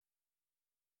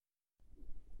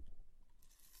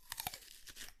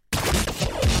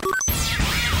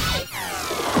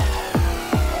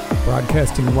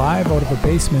broadcasting live out of a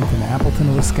basement in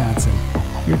Appleton, Wisconsin.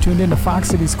 You're tuned into Fox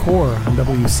Cities Core on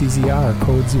WCZR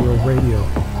Code Zero Radio.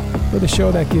 We're the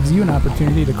show that gives you an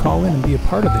opportunity to call in and be a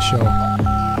part of the show.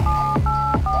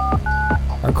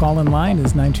 Our call-in line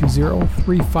is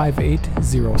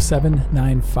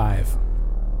 920-358-0795.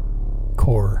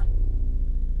 Core.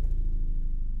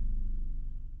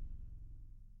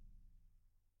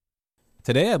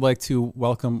 Today I'd like to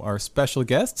welcome our special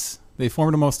guests. They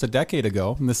formed almost a decade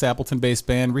ago, and this Appleton-based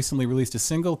band recently released a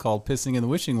single called Pissing in the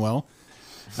Wishing Well.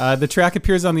 The track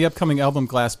appears on the upcoming album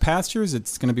Glass Pastures.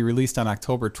 It's going to be released on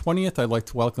October 20th. I'd like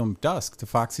to welcome Dusk to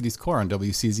Fox Cities Core on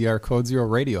WCZR Code Zero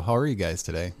Radio. How are you guys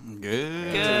today?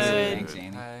 Good. Thanks,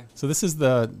 Andy. Hi. So this is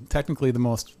technically the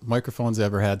most microphones I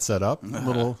ever had set up. A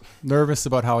little nervous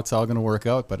about how it's all going to work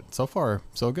out, but so far,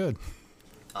 so good.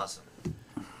 Awesome.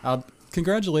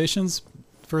 Congratulations,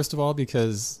 first of all,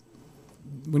 because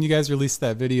when you guys released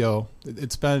that video,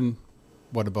 it's been,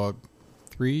 what, about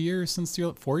 4 years since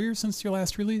your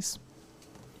last release?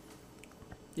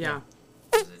 Yeah,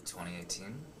 Was it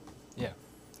 2018? Yeah.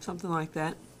 something like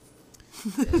that.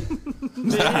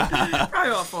 Probably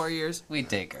about 4 years. We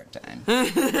take our time.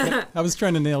 I was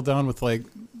trying to nail down with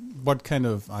what kind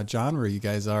of genre you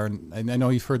guys are. And I know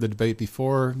you've heard the debate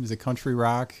before. Is it country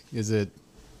rock? Is it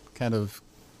kind of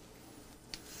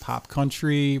pop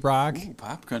country rock? Ooh,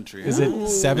 pop country. Is huh? it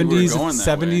 70s We're going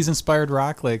that way. inspired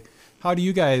rock? How do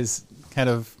you guys kind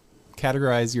of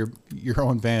categorize your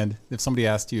own band? If somebody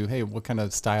asked you, hey, what kind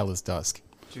of style is Dusk?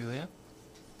 Julia?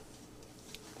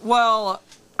 Well,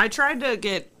 I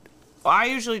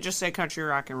usually just say country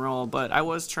rock and roll, but I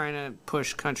was trying to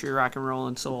push country rock and roll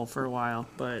and soul for a while,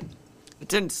 but it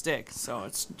didn't stick, so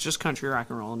it's just country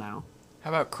rock and roll now. How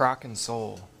about Croc and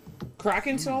Soul? Crock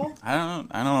and soul? I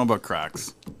don't know about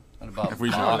Crocs. What about If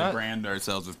we should not. brand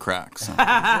ourselves with Crocs.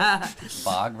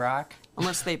 bog rock?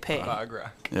 Unless they pay. Bog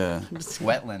rock. Yeah.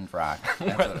 Wetland rock.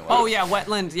 That's what it was. Oh yeah,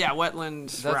 wetland. Yeah, wetland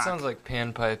That rock. sounds like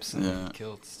panpipes and Yeah.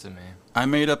 kilts to me. I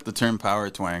made up the term power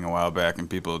twang a while back, and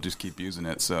people just keep using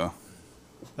it. So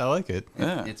I like it.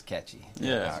 yeah, It's catchy.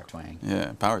 Yeah. Power twang.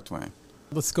 yeah, power twang.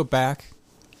 Let's go back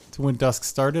to when Dusk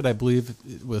started. I believe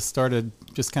it was started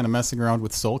just kind of messing around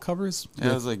with soul covers.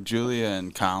 Yeah, it was like Julia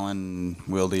and Colin,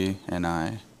 Wildy, and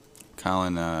I.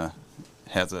 Colin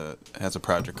has a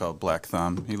project called Black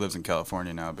Thumb. He lives in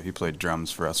California now, but he played drums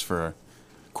for us for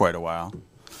quite a while.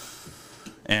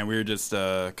 And we were just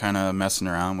kind of messing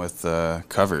around with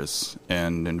covers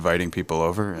and inviting people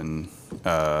over and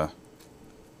to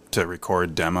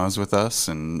record demos with us.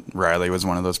 And Riley was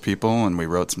one of those people, and we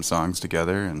wrote some songs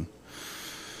together and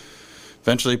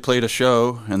eventually played a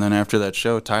show. And then after that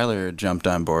show, Tyler jumped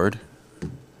on board.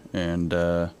 And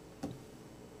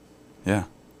yeah.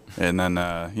 And then,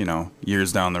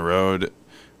 years down the road,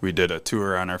 we did a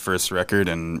tour on our first record,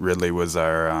 and Ridley was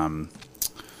our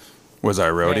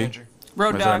roadie. Manager.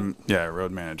 Road Was dog.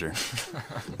 road manager.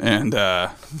 And,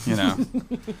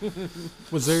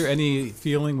 Was there any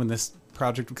feeling when this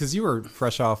project, because you were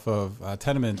fresh off of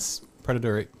Tenement's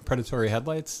Predatory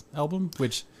Headlights album,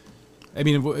 which, I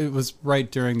mean, it was right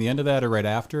during the end of that or right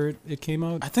after it came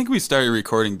out? I think we started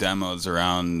recording demos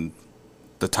around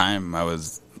the time I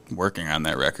was working on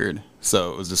that record.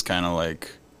 So it was just kind of like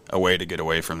a way to get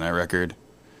away from that record.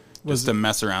 Just to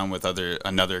mess around with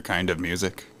another kind of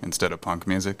music instead of punk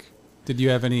music. Did you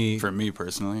have any, For me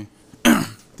personally.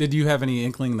 did you have any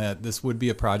inkling that this would be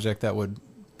a project that would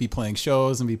be playing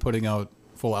shows and be putting out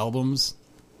full albums?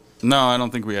 No, I don't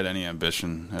think we had any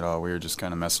ambition at all. We were just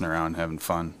kind of messing around, having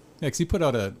fun. Yeah, because you put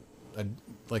out a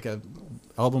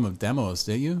album of demos,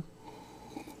 didn't you?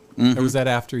 Mm-hmm. Or was that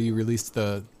after you released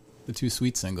the Too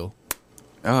Sweet single?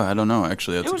 Oh, I don't know.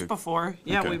 Actually, that's It was a good. before.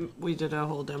 Yeah, Okay. we did a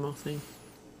whole demo thing.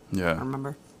 I Yeah,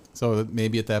 remember. So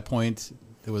maybe at that point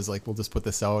it was like, we'll just put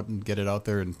this out and get it out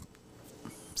there and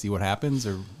see what happens,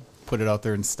 or put it out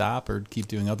there and stop, or keep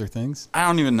doing other things. I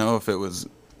don't even know if it was.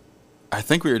 I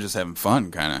think we were just having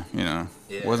fun, kind of. Yeah.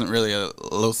 It wasn't really a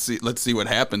let's see what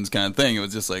happens kind of thing. It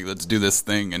was just like, let's do this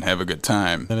thing and have a good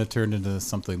time. Then it turned into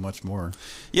something much more.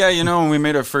 Yeah, when we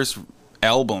made our first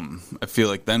album, I feel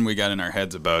like then we got in our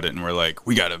heads about it and we're like,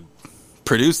 we got to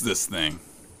produce this thing.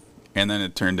 And then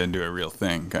it turned into a real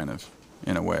thing, kind of,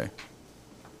 in a way.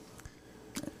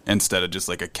 Instead of just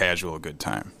like a casual good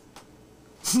time.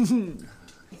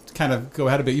 Kind of go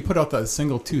ahead a bit. You put out the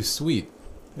single Too Sweet,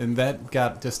 and that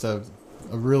got just a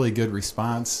really good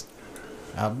response.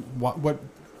 Who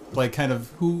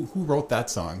wrote that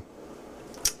song?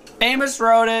 Amos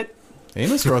wrote it.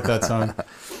 Amos wrote that song.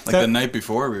 Like the night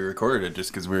before we recorded it,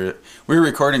 just because we were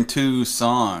recording 2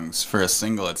 songs for a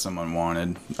single that someone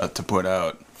wanted to put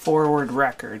out. Forward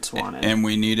Records wanted. And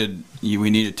we needed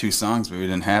 2 songs, but we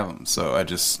didn't have them. So I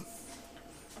just,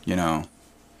 you know,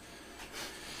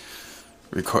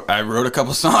 I wrote a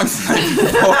couple songs the night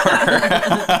before.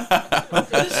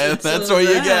 That's what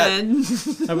you get.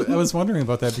 I was wondering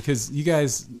about that because you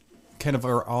guys kind of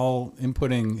are all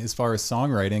inputting as far as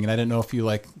songwriting, and I didn't know if you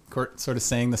like sort of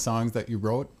sang the songs that you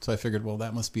wrote. So I figured, well,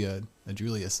 that must be a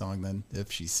Julia song then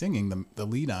if she's singing the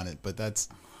lead on it. But it's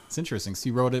interesting. So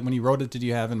you wrote it. When you wrote it, did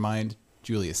you have in mind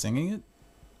Julia singing it?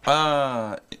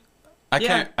 I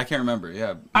can't remember.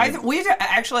 Yeah. I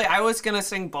was gonna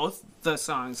sing both the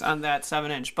songs on that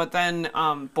 7-inch, but then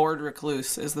 "Bored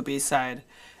Recluse" is the B-side,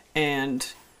 and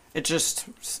it just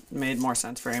made more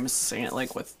sense for Amos to sing it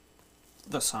like with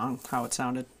the song how it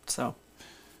sounded. So,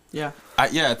 yeah.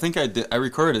 I think I did. I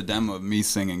recorded a demo of me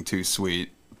singing "Too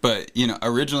Sweet," but you know,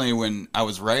 originally when I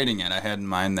was writing it, I had in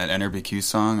mind that NRBQ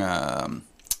song.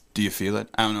 Do You Feel It?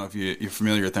 I don't know if you're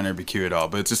familiar with NRBQ at all,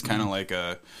 but it's just kind of like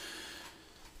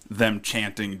them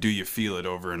chanting "Do You Feel It"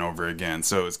 over and over again.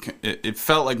 So it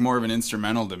felt like more of an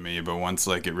instrumental to me, but once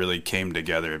like it really came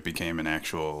together, it became an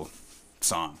actual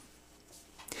song.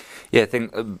 Yeah, I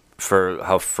think for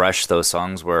how fresh those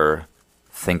songs were,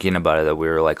 thinking about it, that we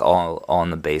were like all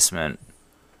in the basement.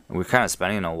 We were kind of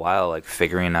spending a while like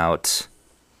figuring out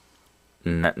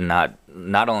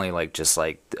not only like just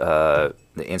like the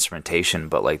instrumentation,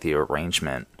 but like the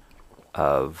arrangement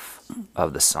of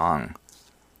the song.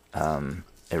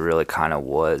 It really kind of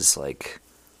was like,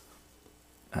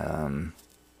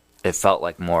 it felt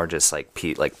like more just like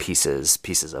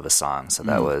pieces of a song. So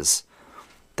that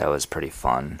was pretty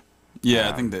fun. Yeah,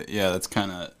 I think that's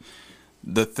kind of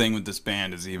the thing with this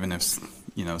band is even if,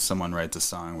 you know, someone writes a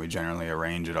song, we generally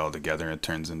arrange it all together and it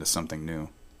turns into something new.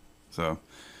 So,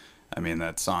 I mean,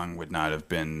 that song would not have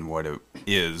been what it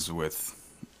is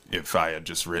if I had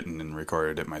just written and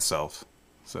recorded it myself.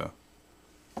 So.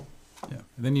 Yeah.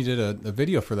 And then you did a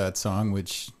video for that song,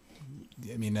 which,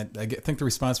 I mean, I think the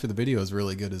response for the video is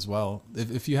really good as well.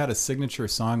 If you had a signature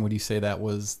song, would you say that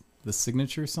was the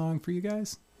signature song for you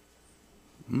guys?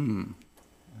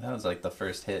 That was like the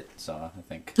first hit song, I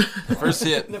think. The first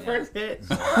hit. First hit.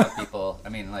 So a lot of people, I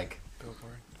mean, like,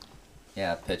 Billboard.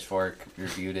 yeah, Pitchfork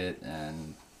reviewed it,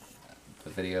 and the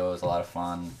video was a lot of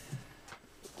fun.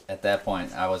 At that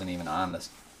point, I wasn't even on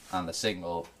the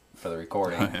single for the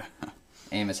recording. Oh, yeah.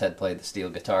 Amos had played the steel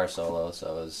guitar solo,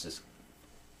 so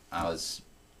I was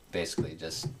basically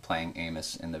just playing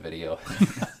Amos in the video.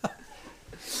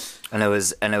 And it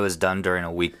was done during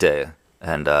a weekday.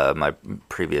 And my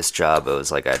previous job, it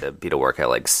was like I had to be to work at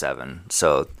like 7.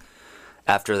 So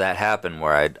after that happened,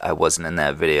 where I wasn't in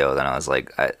that video, then I was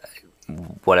like,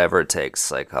 whatever it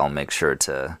takes, like I'll make sure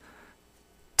to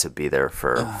be there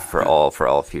for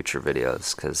all future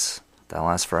videos, because that'll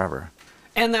last forever.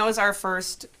 And that was our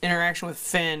first interaction with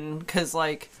Finn, because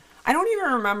like I don't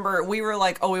even remember. We were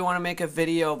like, oh, we want to make a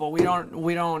video, but we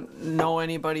don't know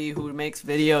anybody who makes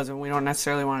videos, and we don't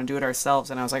necessarily want to do it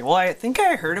ourselves. And I was like, well, I think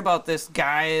I heard about this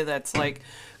guy that's like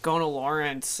going to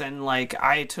Lawrence, and like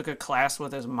I took a class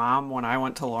with his mom when I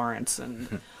went to Lawrence,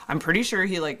 and I'm pretty sure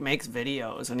he like makes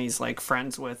videos, and he's like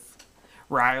friends with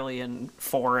Riley and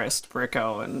Forrest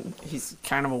Bricko, and he's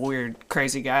kind of a weird,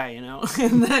 crazy guy, you know?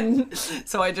 And then,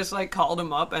 so I just, like, called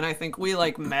him up, and I think we,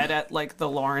 like, met at, like, the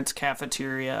Lawrence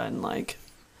cafeteria and, like,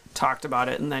 talked about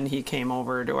it, and then he came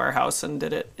over to our house and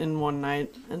did it in one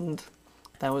night, and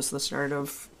that was the start of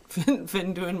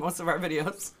Finn doing most of our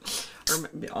videos, or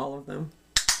maybe all of them.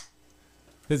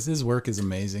 His work is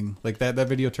amazing. Like that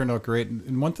video turned out great.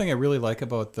 And one thing I really like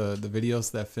about the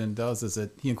videos that Finn does is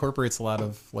that he incorporates a lot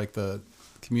of like the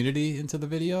community into the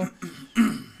video.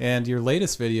 And your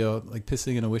latest video, like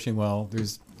Pissing in a Wishing Well,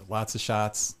 there's lots of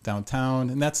shots downtown,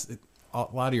 and that's a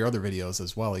lot of your other videos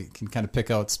as well. You can kind of pick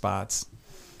out spots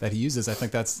that he uses. I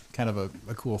think that's kind of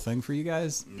a cool thing for you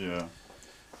guys.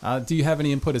 Yeah. Do you have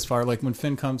any input as far like when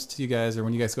Finn comes to you guys, or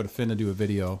when you guys go to Finn to do a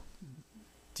video?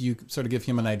 Do you sort of give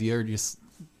him an idea, or do you just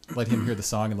let him hear the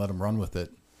song and let him run with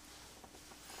it?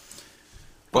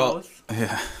 Well,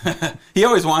 yeah. He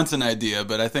always wants an idea,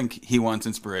 but I think he wants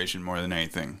inspiration more than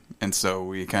anything. And so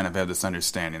we kind of have this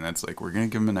understanding that's like, we're going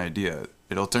to give him an idea.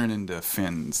 It'll turn into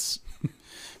Finn's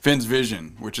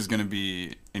vision, which is going to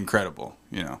be incredible,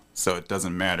 you know. So it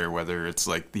doesn't matter whether it's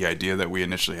like the idea that we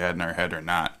initially had in our head or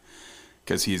not,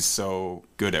 because he's so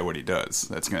good at what he does.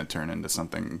 That's going to turn into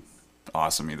something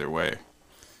awesome either way.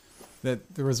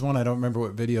 There was one, I don't remember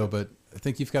what video, but I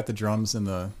think you've got the drums in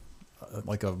the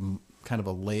like a kind of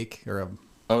a lake or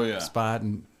a spot,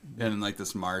 and in like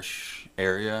this marsh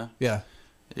area. Yeah.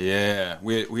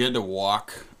 We had to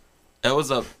walk That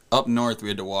was up north. We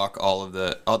had to walk all of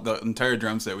the entire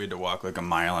drum set. We had to walk like a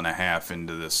mile and a half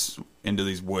into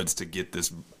these woods to get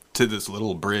to this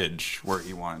little bridge where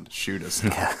he wanted to shoot us.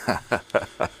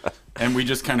 And we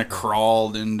just kind of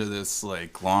crawled into this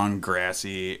like long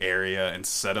grassy area and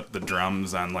set up the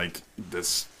drums on like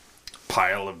this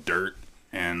pile of dirt.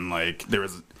 And like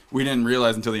we didn't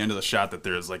realize until the end of the shot that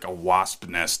there was like a wasp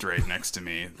nest right next to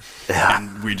me.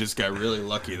 And we just got really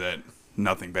lucky that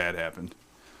nothing bad happened.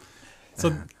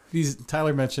 So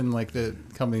Tyler mentioned like the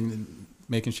coming and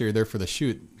making sure you're there for the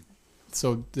shoot.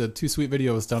 So the Too Sweet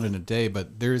video was done in a day,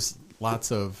 but there's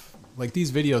lots of like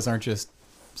these videos aren't just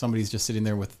somebody's just sitting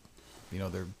there with,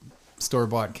 their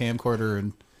store-bought camcorder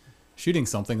and shooting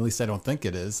something. At least I don't think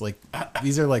it is. Like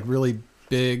these are like really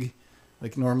big.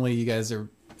 Like normally you guys are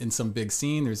in some big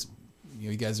scene. There's,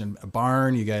 you guys are in a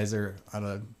barn. You guys are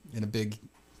in a big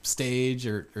stage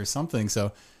or something.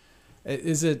 So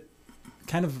is it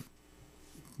kind of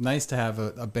nice to have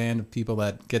a band of people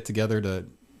that get together to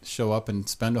show up and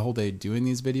spend a whole day doing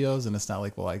these videos? And it's not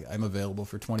like, well, I'm available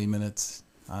for 20 minutes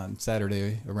on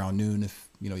Saturday around noon if,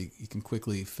 you can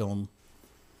quickly film,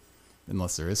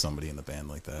 unless there is somebody in the band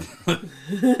like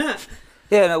that.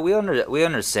 Yeah, no, we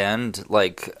understand.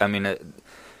 Like, I mean,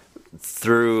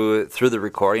 through the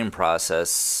recording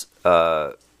process,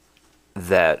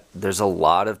 that there's a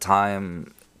lot of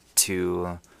time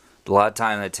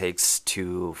that takes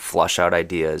to flush out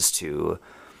ideas, to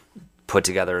put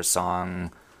together a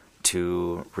song,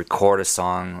 to record a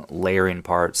song, layering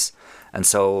parts. And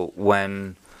so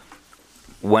when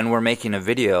we're making a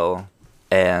video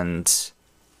and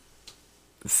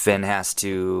Finn has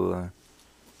to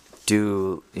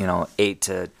do 8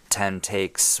 to 10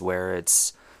 takes where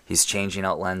he's changing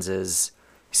out lenses,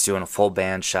 he's doing a full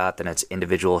band shot, then it's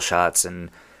individual shots, and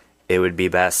it would be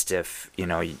best if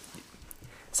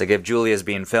it's like if Julia's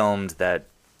being filmed that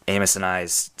Amos and I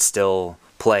still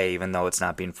play even though it's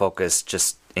not being focused,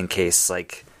 just in case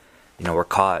we're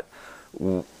caught.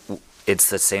 It's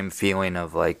the same feeling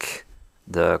of like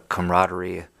the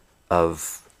camaraderie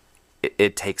of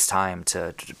it takes time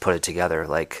to put it together.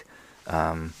 Like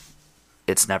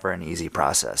it's never an easy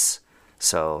process.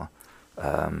 So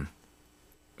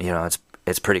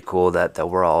it's pretty cool that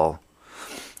we're all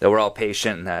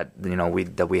patient and that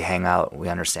we hang out. We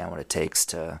understand what it takes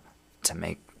to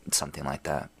make something like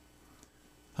that.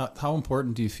 How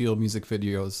important do you feel music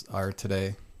videos are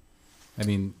today? I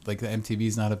mean, like the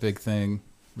MTV's not a big thing.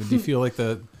 But do you feel like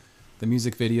the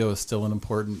music video is still an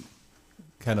important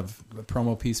kind of a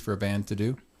promo piece for a band to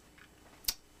do?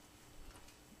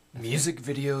 Music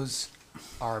videos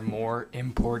are more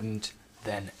important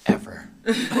than ever.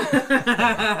 That's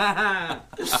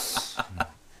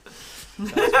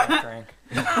my Frank.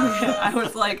 I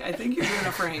was like, I think you're doing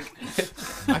a Frank.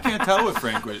 I can't tell what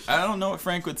Frank would. I don't know what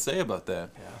Frank would say about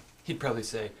that. Yeah, he'd probably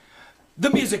say, "The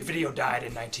music video died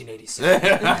in 1986."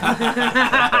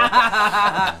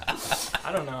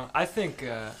 I don't know. I think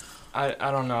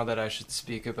I don't know that I should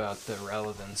speak about the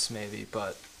relevance, maybe,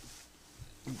 but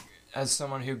as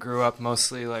someone who grew up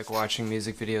mostly like watching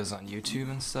music videos on YouTube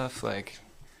and stuff, like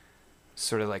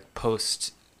sort of like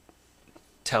post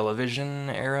television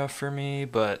era for me,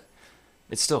 but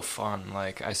it's still fun.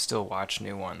 Like I still watch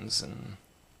new ones, and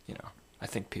I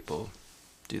think people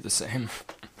do the same.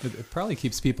 It probably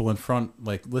keeps people in front,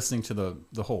 like listening to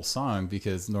the whole song,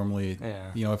 because normally,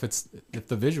 if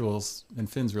the visuals, and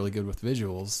Finn's really good with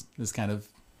visuals, is kind of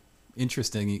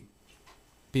interesting,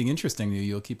 being interesting to you,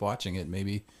 you'll keep watching it.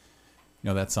 Maybe,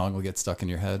 that song will get stuck in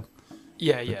your head.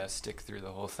 Yeah, stick through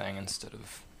the whole thing instead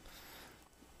of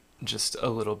just a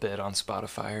little bit on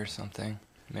Spotify or something,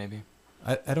 maybe.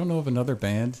 I don't know of another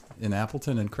band in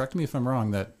Appleton, and correct me if I'm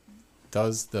wrong, that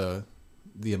does the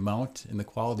amount and the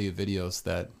quality of videos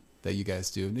that you guys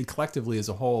do, and collectively as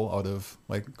a whole, out of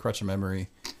like Crutch of Memory.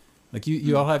 Like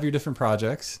you all have your different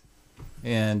projects,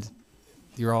 and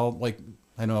you're all like,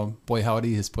 I know Boy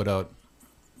Howdy has put out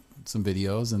some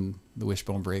videos, and the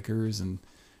Wishbone Breakers, and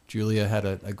Julia had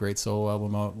a great solo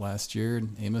album out last year,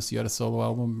 and Amos, you had a solo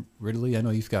album. Ridley, I know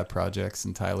you've got projects,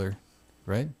 and Tyler,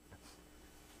 right?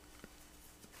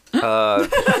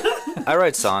 I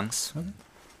write songs. Okay.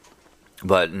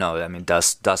 But no, I mean,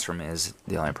 Dusk for me is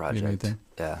the only project. Anything?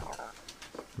 Yeah.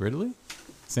 Ridley?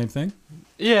 Same thing?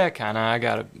 Yeah, kind of. I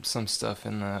got some stuff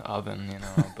in the oven,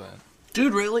 but...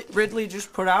 Dude, Ridley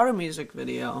just put out a music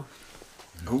video.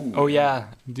 Ooh. Oh, yeah.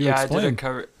 I did a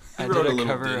cover. He I wrote did a a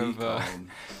cover little of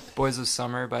Boys of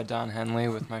Summer by Don Henley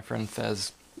with my friend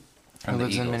Fez, who From the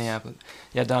lives in Eagles. Minneapolis.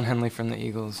 Yeah, Don Henley from the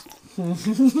Eagles.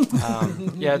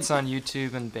 Yeah, it's on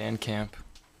YouTube and Bandcamp.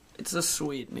 It's a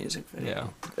sweet music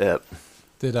video. Yeah. Yep.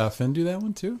 Did Finn do that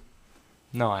one too?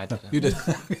 No, I didn't. You did.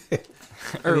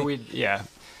 Or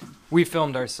we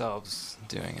filmed ourselves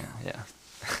doing it.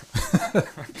 Yeah.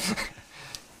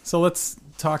 So let's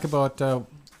talk about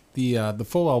the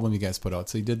full album you guys put out.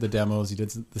 So you did the demos, you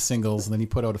did the singles, and then you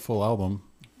put out a full album.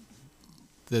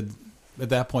 At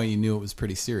that point, you knew it was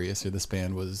pretty serious, or this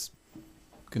band was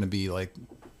going to be like,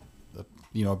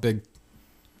 a big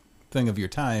thing of your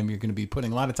time. You're going to be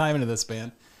putting a lot of time into this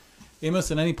band.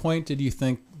 Amos, at any point did you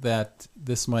think that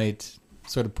this might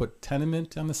sort of put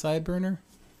Tenement on the side burner?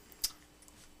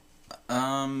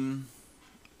 I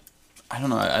don't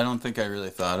know. I don't think I really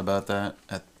thought about that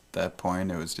at that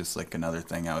point. It was just like another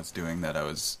thing I was doing that I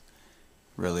was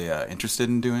really interested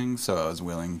in doing, so I was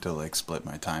willing to like split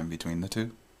my time between the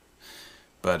two.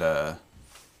 But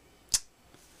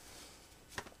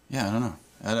yeah, I don't know.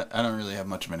 I don't really have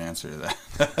much of an answer to that.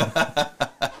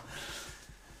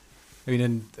 I mean,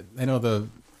 and I know the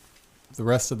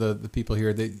rest of the people here.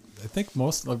 I think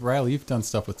most like Riley, you've done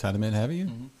stuff with Tenement, have you?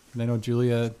 Mm-hmm. And I know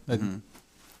Julia. I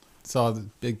saw the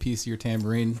big piece of your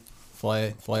tambourine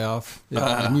fly off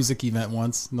at a music event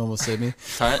once and almost hit me.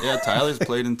 Tyler's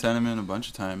played in Tenement a bunch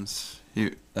of times.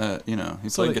 He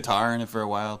played guitar in it for a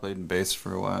while, played bass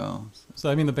for a while. So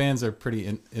I mean, the bands are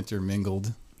pretty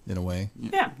intermingled in a way.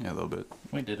 Yeah, a little bit.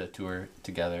 We did a tour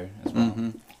together as well. Mm-hmm.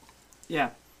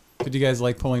 yeah. Did you guys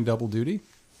like pulling double duty?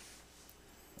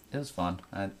 It was fun.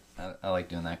 I like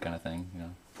doing that kind of thing.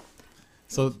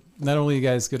 So not only are you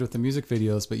guys good with the music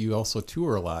videos, but you also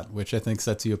tour a lot, which I think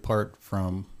sets you apart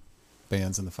from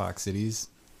bands in the Fox Cities.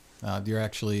 You're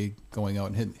actually going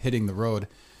out and hitting the road.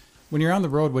 When you're on the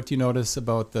road, what do you notice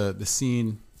about the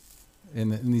scene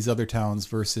in these other towns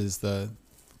versus the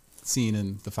scene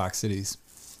in the Fox Cities?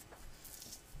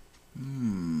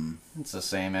 It's the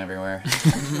same everywhere.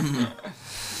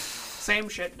 Same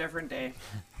shit, different day.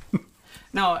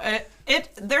 No,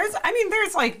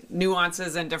 there's like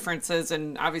nuances and differences,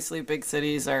 and obviously big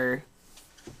cities are,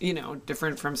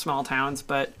 different from small towns,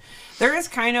 but there is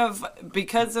kind of,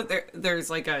 because there's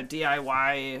like a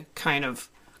DIY kind of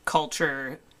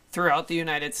culture throughout the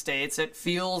United States, it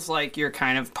feels like you're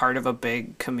kind of part of a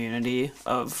big community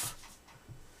of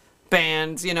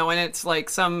bands, and it's like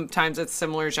sometimes it's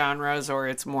similar genres or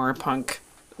it's more punk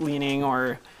leaning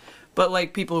but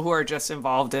like people who are just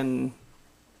involved in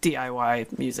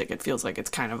DIY music, it feels like it's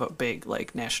kind of a big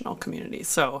like national community.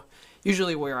 So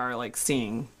usually we are like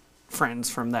seeing friends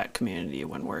from that community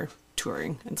when we're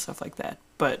touring and stuff like that.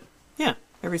 But yeah,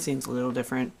 every scene's a little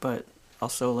different, but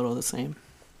also a little the same.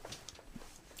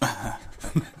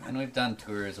 And we've done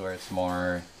tours where it's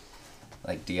more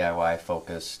like DIY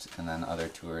focused, and then other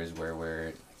tours where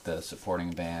we're the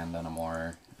supporting band on a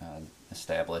more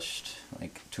established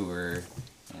like tour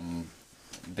in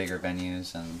bigger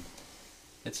venues. And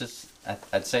it's just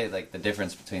I'd say like the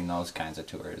difference between those kinds of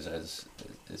tours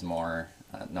is more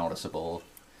noticeable,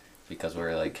 because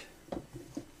we're like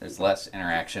there's less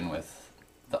interaction with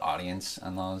the audience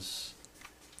on those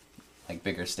like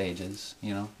bigger stages,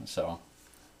 so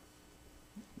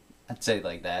I'd say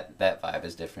like that vibe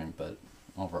is different, but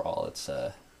overall it's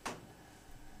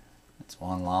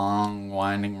one long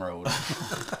winding road.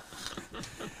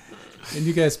 And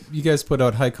you guys put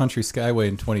out High Country Skyway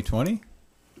in 2020?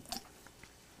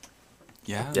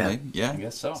 Yeah. I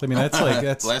guess so. So I mean, that's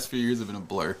the last few years have been a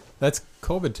blur. That's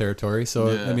COVID territory.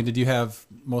 So Yeah. I mean, did you have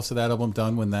most of that album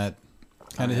done when that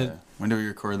kind of hit? When did we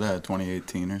record that?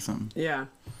 2018 or something? Yeah.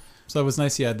 So it was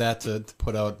nice you had that to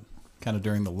put out kind of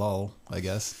during the lull, I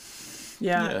guess.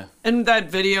 Yeah. And that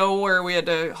video where we had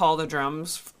to haul the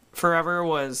drums forever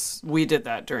we did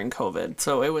that during COVID.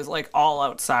 So it was like all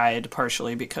outside,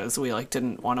 partially because we like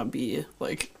didn't want to be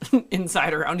like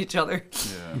inside around each other.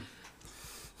 Yeah.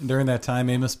 And during that time,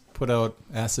 Amos put out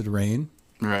Acid Rain.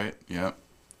 Right. Yep.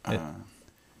 Yeah.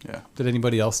 Did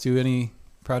anybody else do any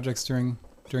projects during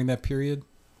that period?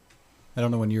 I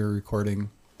don't know when you were recording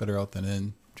Better Out Than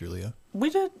In, Julia. We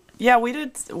did. Yeah, we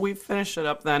did. We finished it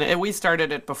up then. We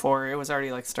started it before. It was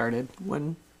already like started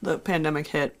when the pandemic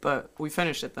hit, but we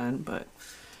finished it then. But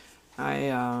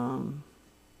I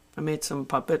made some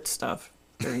puppet stuff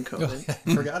during COVID.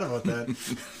 I forgot about that.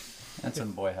 That's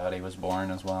when Boy Howdy was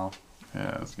born as well.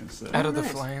 Yeah, I was gonna say. Out of the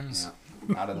nice. flames.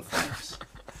 Yeah, out of the flames.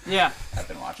 Yeah. I've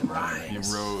been watching He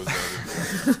Rings. rose out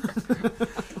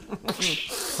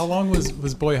of How long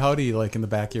was Boy Howdy like in the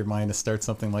back of your mind to start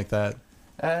something like that?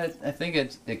 I think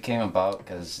it came about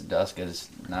because Dusk is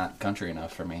not country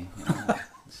enough for me.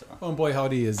 So. Oh, and Boy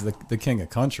Howdy is the king of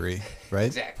country, right?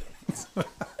 Exactly.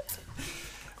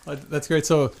 That's great.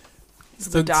 So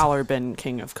The dollar bin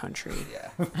king of country.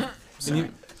 Yeah.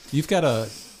 and you've got a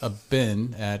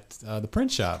bin at the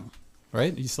print shop,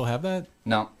 right? You still have that?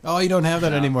 No. Oh, you don't have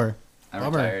that No. anymore. I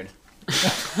Bummer. retired.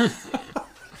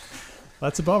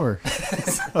 That's a bummer.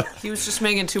 He was just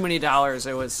making too many dollars.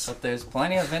 It was. But there's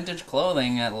plenty of vintage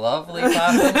clothing at Lovely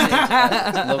Pop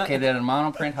Vintage, located at a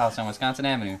monoprint house on Wisconsin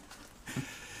Avenue.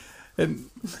 And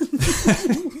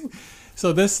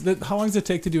so how long does it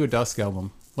take to do a Dusk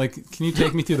album? Like, can you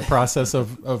take me through the process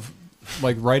of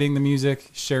like writing the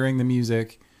music, sharing the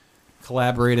music,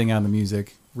 collaborating on the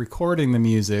music, recording the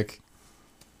music,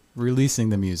 releasing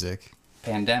the music?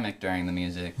 Pandemic during the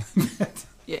music.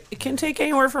 Yeah, it can take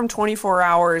anywhere from 24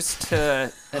 hours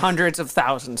to hundreds of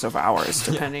thousands of hours,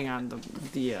 depending on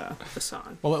the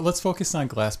song. Well, let's focus on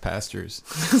Glass Pastures.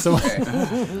 So,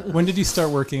 when did you start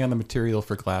working on the material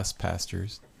for Glass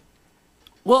Pastures?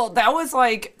 Well, that was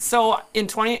like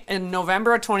in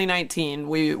November of 2019,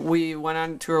 we went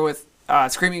on tour with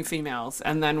Screaming Females,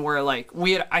 and then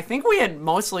I think we had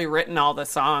mostly written all the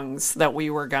songs that we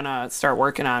were gonna start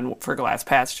working on for Glass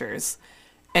Pastures,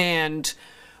 and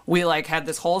we had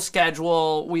this whole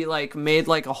schedule. We made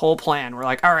a whole plan. We're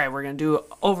like, all right, we're gonna do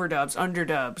overdubs,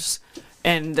 underdubs,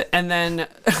 and then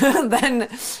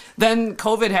then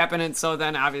COVID happened, and so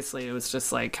then obviously it was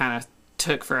just kind of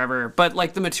took forever. But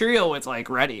the material was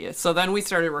ready. So then we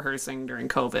started rehearsing during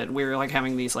COVID. We were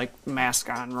having these mask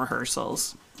on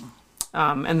rehearsals,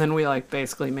 and then we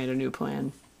basically made a new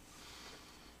plan.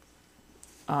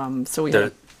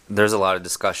 So there's a lot of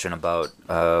discussion about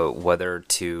whether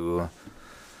to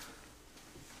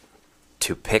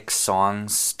pick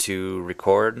songs to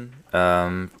record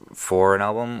for an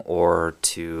album, or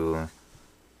to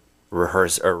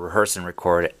rehearse and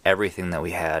record everything that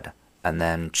we had and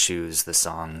then choose the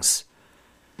songs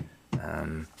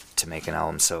to make an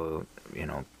album. So,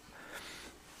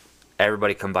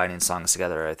 everybody combining songs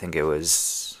together, I think it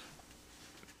was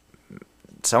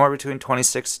somewhere between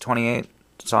 26 to 28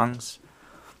 songs.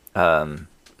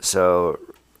 So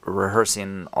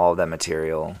rehearsing all that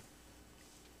material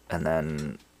and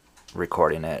then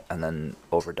recording it and then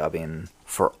overdubbing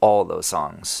for all those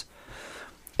songs.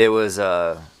 It was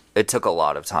it took a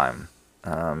lot of time.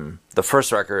 The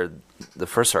first record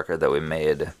that we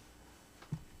made,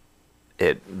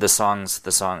 the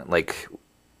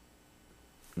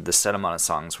set amount of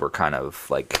songs were kind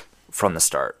of from the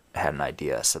start had an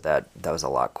idea, so that was a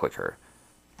lot quicker.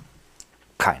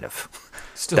 Kind of.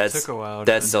 Still took a while.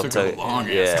 That still took took a long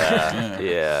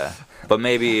yeah. But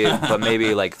maybe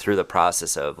through the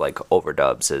process of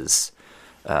overdubs is,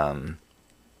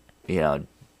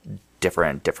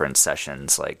 different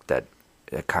sessions that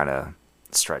it kind of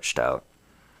stretched out.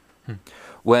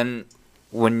 When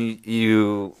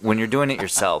you're doing it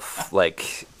yourself,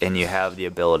 and you have the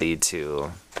ability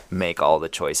to make all the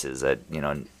choices that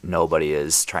nobody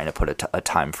is trying to put a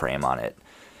time frame on it,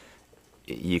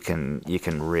 you can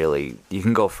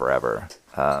go forever,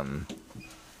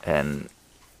 and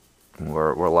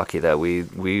we're lucky that we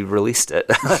released it.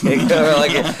 We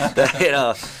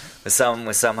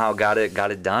somehow got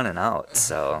it done and out.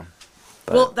 So,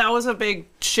 well, that was a big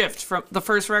shift from the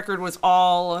first record. Was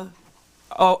all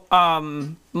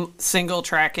single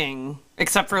tracking,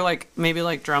 except for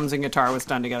maybe drums and guitar was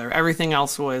done together. Everything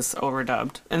else was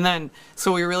overdubbed. And then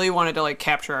so we really wanted to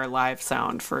capture our live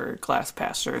sound for Glass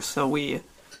Pastures. So we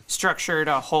structured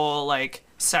a whole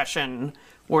session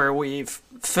where we've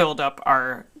filled up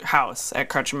our house at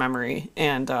Crutch Memory,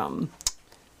 and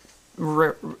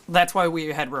that's why we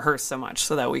had rehearsed so much,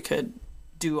 so that we could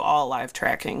do all live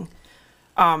tracking,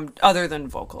 other than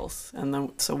vocals. And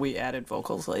then so we added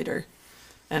vocals later,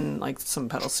 and some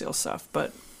pedal steel stuff.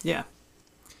 But yeah,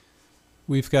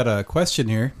 We've got a question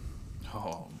here.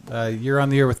 Oh, You're on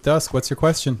the air with Dusk. What's your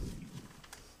question?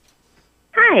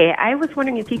 Hi, I was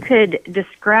wondering if you could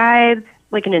describe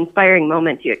an inspiring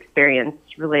moment you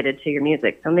experienced related to your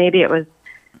music. So maybe it was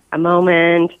a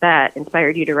moment that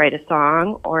inspired you to write a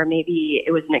song, or maybe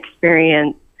it was an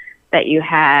experience that you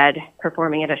had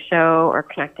performing at a show or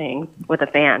connecting with a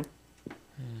fan.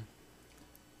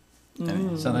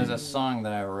 So there's a song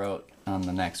that I wrote on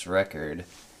the next record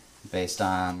based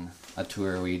on a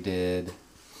tour we did.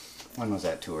 When was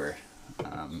that tour?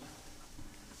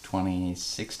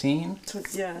 2016?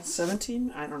 yeah,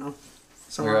 17. I don't know.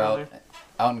 We were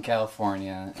out in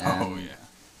California, and oh yeah.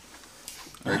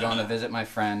 we were going to visit my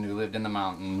friend who lived in the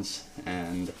mountains,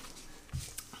 and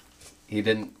he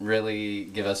didn't really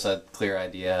give us a clear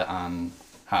idea on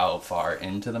how far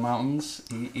into the mountains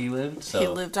he lived. So He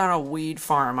lived on a weed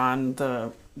farm on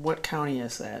what county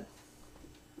is that?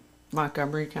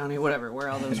 Montgomery County, whatever, where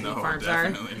all those weed farms are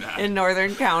not. in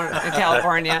Northern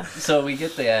California. So we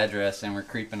get the address, and we're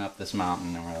creeping up this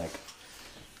mountain, and we're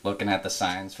looking at the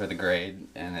signs for the grade,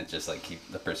 and it just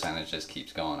the percentage just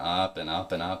keeps going up and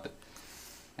up and up.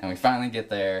 And we finally get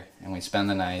there, and we spend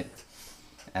the night.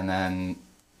 And then,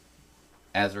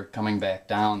 as we're coming back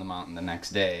down the mountain the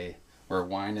next day, we're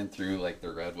winding through, like,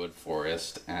 the redwood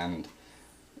forest, and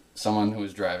someone who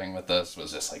was driving with us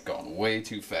was just, like, going way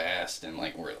too fast, and,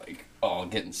 like, we're, like, all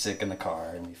getting sick in the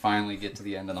car. And we finally get to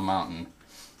the end of the mountain,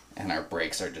 and our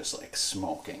brakes are just, like,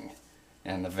 smoking.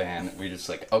 And the van, we just,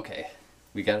 like, okay,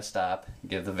 we gotta stop,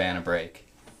 give the van a break.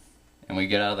 And we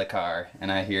get out of the car,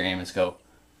 and I hear Amos go,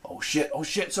 oh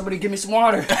shit, somebody give me some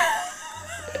water.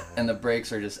 And the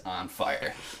brakes are just on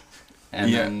fire.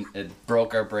 And then it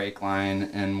broke our brake line,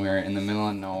 and we were in the middle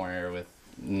of nowhere with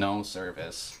no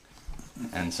service.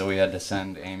 And so we had to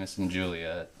send Amos and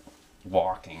Julia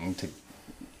walking to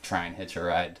try and hitch a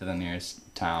ride to the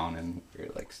nearest town, and we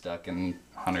were like stuck in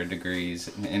 100 degrees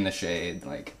in the shade,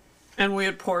 like. And we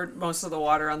had poured most of the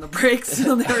water on the brakes,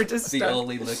 so they were just the stuck.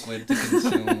 only liquid to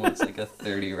consume was like a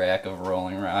 30 rack of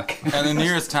Rolling Rock. And the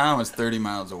nearest town was 30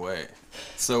 miles away.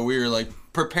 So we were like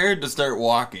prepared to start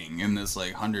walking in this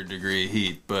like 100-degree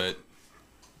heat, but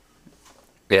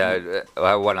Yeah,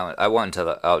 I went out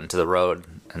into the road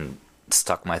and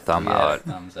stuck my thumb out.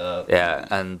 Thumbs up. Yeah,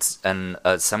 and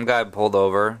some guy pulled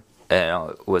over, and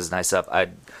it was nice up.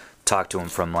 I talked to him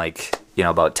from like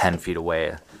about 10 feet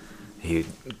away. He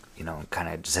kind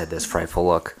of just had this frightful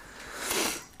look,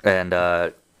 and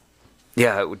I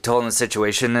told him the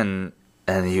situation,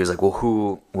 and he was like, well,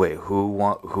 who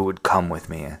would come with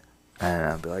me? And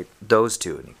I'd be like, those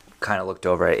two. And he kind of looked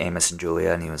over at Amos and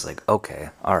Julia, and he was like, okay,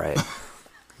 all right.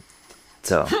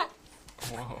 So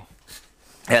Whoa.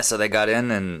 yeah, so they got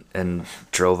in and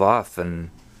drove off,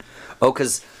 and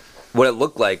because what it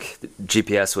looked like,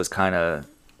 GPS was kind of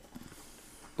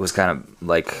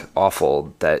like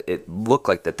awful, that it looked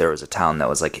like that there was a town that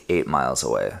was like 8 miles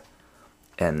away.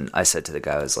 And I said to the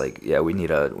guy, I was like, yeah, we need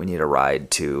a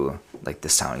ride to like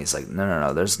this town. He's like,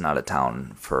 no, there's not a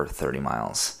town for 30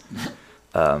 miles.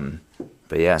 But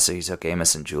yeah, so he took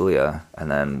Amos and Julia,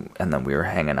 and then we were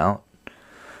hanging out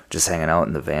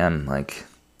in the van, like.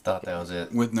 Thought that was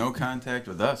it. with no contact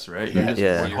with us, right? You're just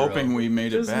Yeah. hoping we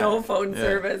made it Just back. no phone Yeah.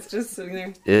 service, just sitting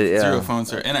there. Zero phone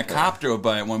service. And a cop drove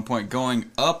by at one point going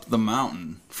up the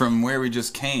mountain from where we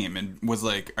just came and was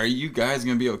like, are you guys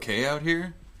going to be okay out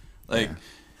here? Like,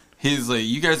 he's like,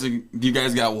 you guys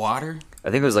got water? I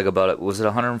think it was like was it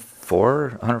 104,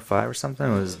 105 or something?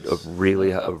 It was a really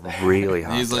hot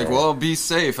He's like, day. well, be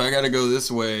safe. I got to go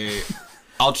this way.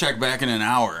 I'll check back in an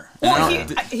hour. Well,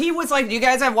 he was like, do you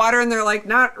guys have water? And they're like,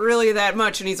 not really that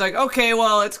much. And he's like, okay,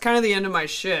 well, it's kind of the end of my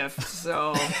shift,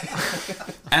 so.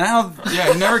 And he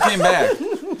never came back.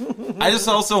 I just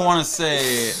also want to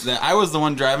say that I was the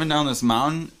one driving down this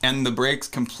mountain, and the brakes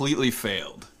completely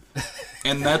failed.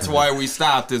 And that's why we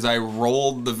stopped, is I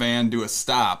rolled the van to a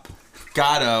stop,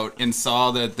 got out, and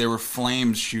saw that there were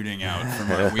flames shooting out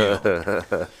from our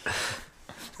wheel.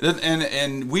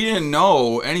 And we didn't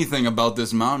know anything about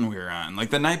this mountain we were on. Like,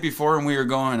 the night before when we were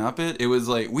going up it, it was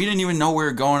like, we didn't even know we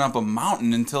were going up a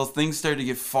mountain until things started to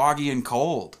get foggy and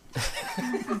cold.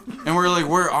 And we were like,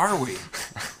 where are we?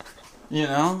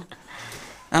 And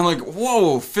I'm like,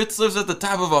 whoa, Fitz lives at the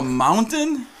top of a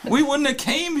mountain? We wouldn't have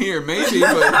came here, maybe,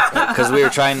 but... Because we were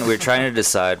trying to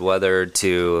decide whether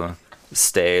to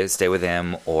stay with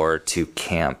him or to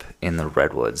camp in the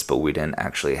redwoods, but we didn't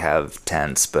actually have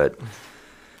tents, but...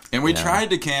 And we tried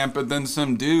to camp, but then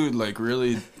some dude, like,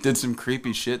 really did some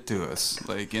creepy shit to us,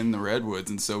 like, in the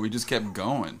redwoods, and so we just kept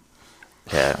going.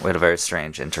 Yeah, we had a very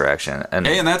strange interaction. And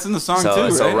Hey, and that's in the song, so,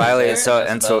 too, so right? Riley,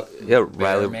 Bear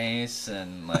Riley... mace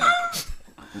and, like,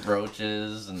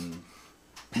 roaches and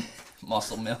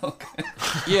muscle milk.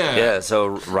 Yeah, so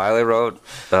Riley wrote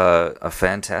a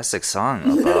fantastic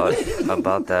song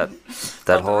about that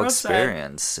whole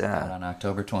experience. Out Yeah. on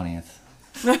October 20th.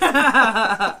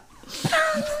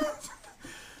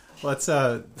 Let's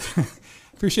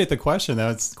appreciate the question.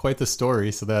 That's quite the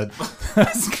story. So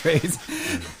that's great.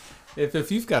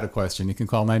 If you've got a question, you can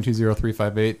call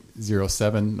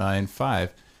 920-358-0795.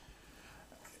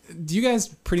 Do you guys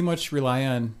pretty much rely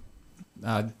on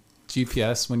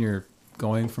GPS when you're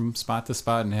going from spot to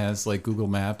spot, and has like Google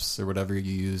Maps or whatever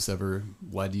you use ever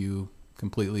led you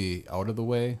completely out of the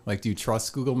way? Like, do you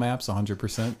trust Google Maps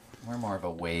 100%? We're more of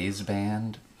a Waze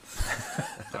band.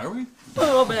 Are we? A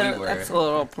little bit. We were. That's a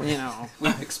little,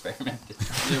 We've experimented.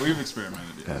 Yeah, we've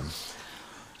experimented,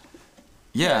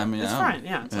 yeah. I mean, It's I don't- fine,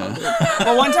 yeah. It's all good.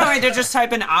 Well, one time I did just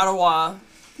type in Ottawa,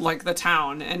 like the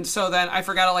town, and so then I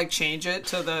forgot to like change it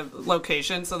to the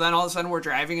location. So then all of a sudden we're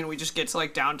driving and we just get to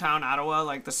like downtown Ottawa,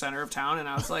 like the center of town, and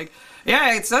I was like,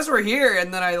 yeah, it says we're here.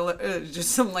 And then I'm like,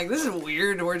 this is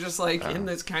weird. We're just like in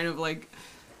this kind of like,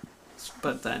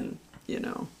 but then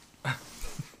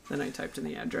Then I typed in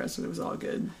the address, and it was all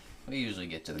good. We usually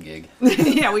get to the gig.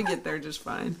 Yeah, we get there just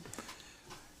fine.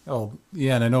 Oh,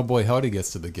 yeah, and I know Boy Howdy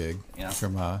gets to the gig. Yeah.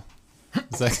 From,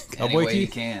 is that Any Cowboy way you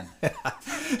Keith? can.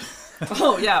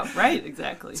 Oh, yeah, right,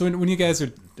 exactly. So when you guys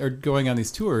are going on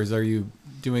these tours, are you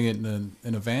doing it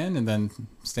in a van and then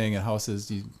staying at houses?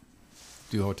 Do you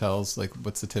do hotels? Like,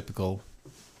 what's the typical?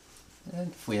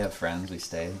 If we have friends, we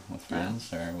stay with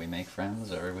friends, or we make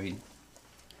friends, or we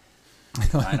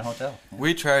find a hotel. Yeah.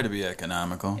 We try to be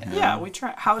economical. Yeah, we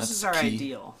try. Houses That's are key.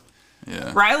 ideal.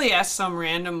 Yeah. Riley asked some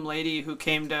random lady who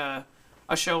came to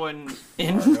a show in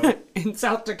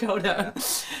South Dakota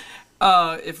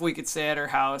if we could stay at her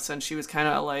house, and she was kind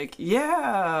of like,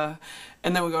 yeah.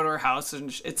 And then we go to her house,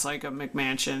 and it's like a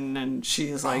McMansion, and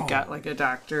she's like got like a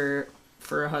doctor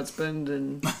for a husband,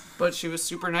 and but she was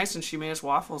super nice, and she made us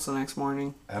waffles the next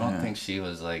morning. I don't think she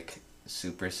was like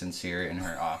super sincere in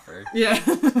her offer. Yeah.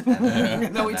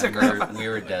 And No, we took her up. we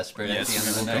were desperate at the end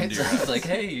of the we will come night. to So your I was house. like,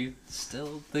 hey, you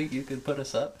still think you could put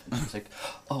us up? And she's like,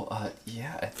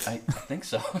 yeah, I think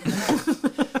so.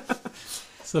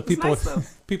 So people nice, though.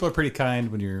 people are pretty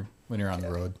kind when you're on the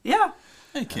road. Yeah.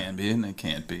 They can be and they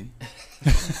can't be.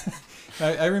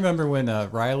 I remember when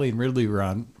Riley and Ridley were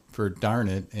on for Darn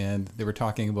It, and they were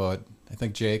talking about, I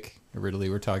think Jake or Ridley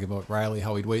were talking about Riley,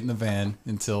 how he'd wait in the van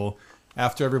until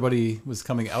after everybody was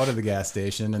coming out of the gas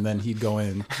station, and then he'd go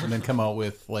in and then come out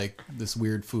with like this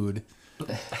weird food.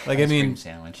 Like, I mean,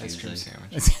 sandwich Ice cream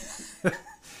usually. sandwich.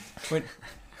 what,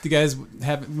 do you guys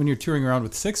have, when you're touring around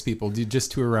with 6 people, do you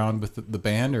just tour around with the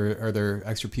band, or are there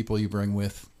extra people you bring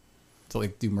with to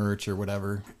like do merch or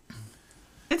whatever?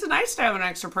 It's nice to have an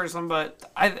extra person, but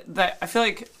I feel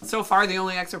like so far the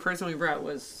only extra person we brought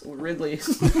was Ridley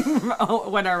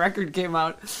when our record came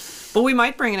out. But we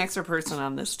might bring an extra person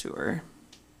on this tour.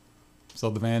 So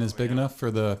the van is big enough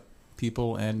for the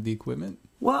people and the equipment?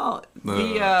 Well, The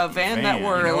the van that van,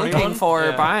 we're you know what I looking mean? for,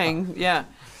 Yeah. buying, yeah.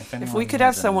 If we anyone could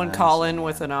have has a someone nice call in van.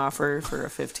 with an offer for a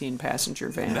 15-passenger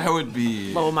van. That would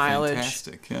be Low mileage.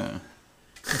 fantastic, yeah.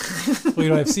 Well, you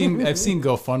know, I've seen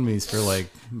GoFundMe's for like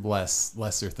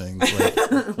lesser things like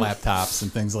laptops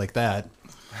and things like that.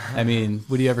 I mean,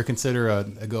 would you ever consider a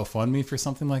GoFundMe for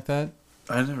something like that?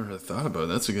 I never really thought about it.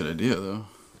 That's a good idea, though.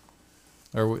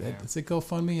 Or is it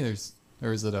GoFundMe?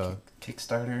 Or is it a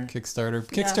Kickstarter. Kickstarter?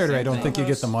 Yeah, Kickstarter, I same don't thing. think you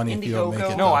get the money if you don't make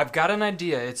Indiegogo. it. No, though. I've got an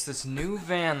idea. It's this new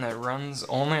van that runs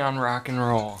only on rock and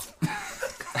roll.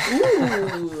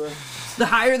 Ooh. The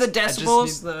higher the just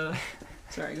decibels, need- the...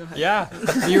 Sorry, go ahead. Yeah,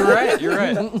 you're right. You're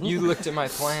right. You looked at my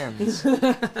plans.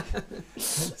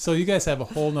 So you guys have a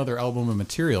whole nother album of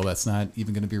material that's not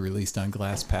even going to be released on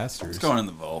Glass Pastures. It's going in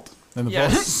the vault. And the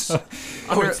Yes. vault-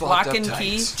 Under it's lock locked up and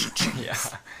tight. key, Yeah.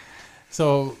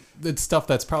 So it's stuff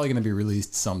that's probably going to be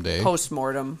released someday.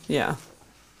 post-mortem, yeah.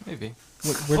 Maybe.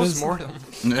 Where does Post-mortem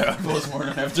Yeah,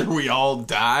 postmortem after we all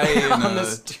die on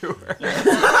this tour.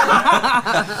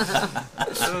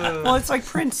 Well, it's like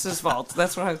Prince's vault.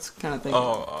 That's what I was kind of thinking.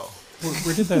 Oh.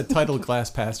 where did the title Glass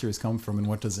Pastures come from, and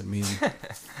what does it mean?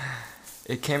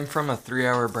 It came from a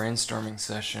 3-hour brainstorming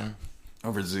session.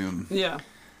 over Zoom. Yeah.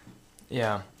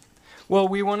 Yeah. Well,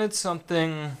 we wanted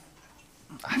something...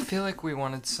 I feel like we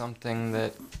wanted something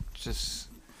that just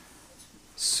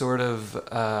sort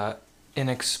of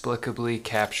inexplicably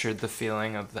captured the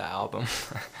feeling of the album.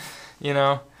 You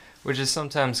know? Which is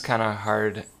sometimes kind of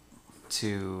hard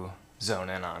to zone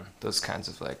in on, those kinds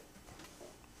of, like,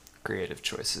 creative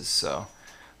choices. So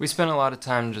we spent a lot of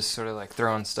time just sort of, like,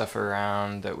 throwing stuff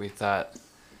around that we thought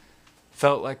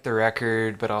felt like the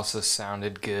record, but also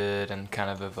sounded good and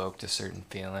kind of evoked a certain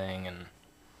feeling. And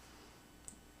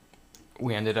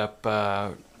we ended up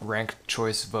ranked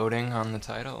choice voting on the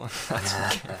title. That's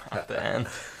what came out at the end.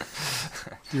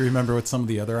 Do you remember what some of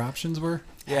the other options were?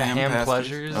 Yeah, Ham Pastures.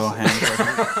 Pleasures. Oh, Ham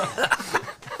Pleasures.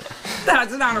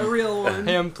 That's not a real one.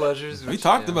 Ham Pleasures. We which,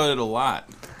 talked yeah. about it a lot.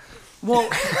 Well,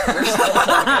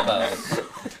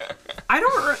 I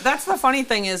don't. That's the funny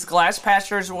thing is, Glass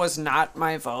Pastures was not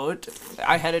my vote.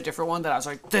 I had a different one that I was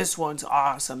like, this one's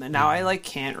awesome, and now I like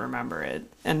can't remember it.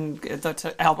 And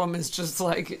the album is just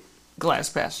like Glass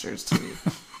Pastures to me.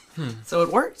 So it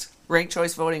worked. Ranked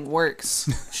choice voting works.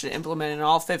 Should implement it in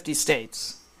all 50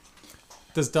 states.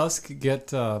 Does Dusk get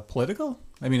political?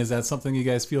 I mean, is that something you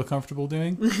guys feel comfortable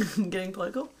doing? Getting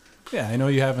political? Yeah, I know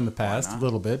you have in the past a not?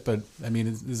 little bit, but I mean,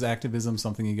 is activism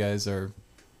something you guys are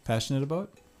passionate about?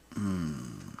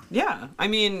 Yeah, I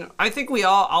mean, I think we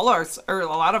all our, or a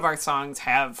lot of our songs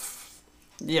have,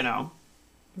 you know,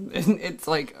 it's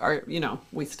like our, you know,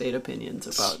 we state opinions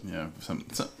about. Yeah, some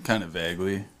kind of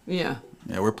vaguely. Yeah.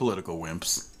 Yeah, we're political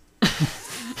wimps.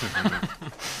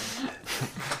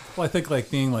 Well, I think like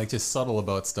being like just subtle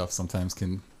about stuff sometimes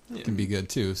can can be good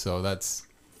too. So that's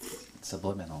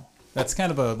Subliminal.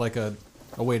 kind of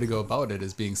a way to go about it,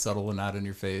 is being subtle and not in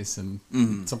your face, and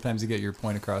sometimes you get your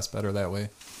point across better that way.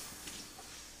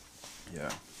 Yeah.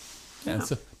 Yeah.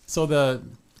 So the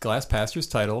Glass Pastures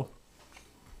title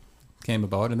came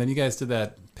about, and then you guys did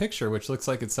that picture, which looks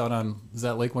like it's out on, is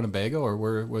that Lake Winnebago, or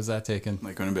where was that taken?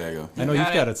 Lake Winnebago. I know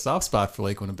you've got a soft spot for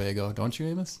Lake Winnebago, don't you,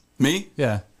 Amos? Me?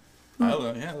 Yeah. I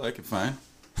like it fine.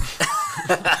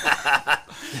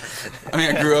 I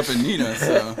mean, I grew up in Neenah,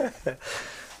 so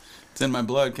it's in my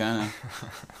blood, kind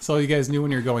of. So you guys knew when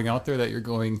you're going out there that you're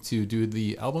going to do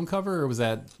the album cover, or was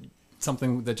that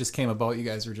something that just came about? You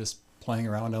guys were just playing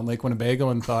around on Lake Winnebago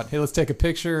and thought, hey, let's take a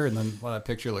picture, and then, well, that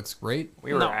picture looks great.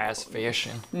 We were ass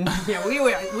fishing. Yeah,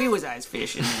 we was ice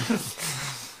fishing.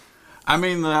 I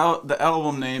mean, the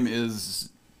album name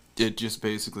it just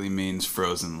basically means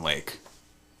frozen lake.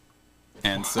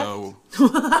 And so,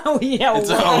 Oh yeah. and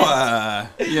so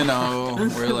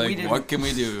we're like, didn't- what can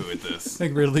we do with I this?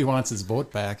 think Ridley wants his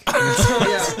boat back.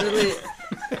 Yeah, really.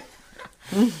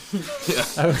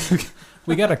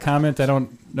 We got a comment, I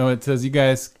don't know, it says you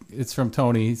guys, it's from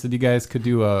Tony, he said you guys could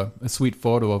do a sweet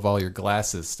photo of all your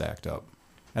glasses stacked up.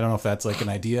 I don't know if that's like an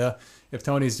idea, if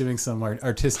Tony's doing some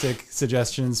artistic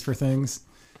suggestions for things.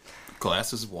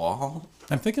 Glasses wall?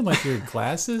 I'm thinking like your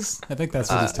glasses. I think that's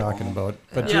what he's talking about.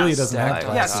 But Yeah. Julia doesn't have Yeah,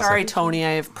 Yeah, glasses. sorry, Tony.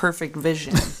 I have perfect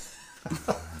vision.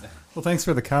 Well, thanks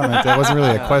for the comment. That wasn't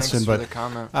really a question, Thanks for but the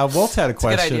comment. Walt had a good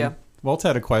question. idea. Walt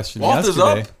had a question Walt is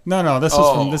yesterday. up? No, this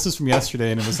Oh. was from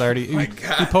yesterday, and it was already. My he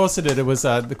God. posted it. It was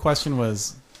the question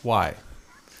was why.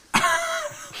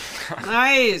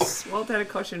 Nice. Walt had a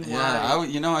question. Why?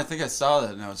 Yeah, I think I saw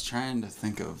that, and I was trying to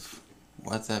think of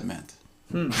what that meant.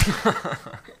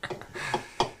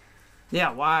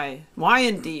 Yeah, why? Why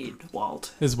indeed,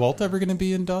 Walt? Is Walt ever going to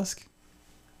be in Dusk?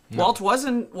 Walt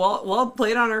wasn't. Walt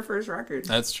played on our first record.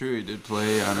 That's true. He did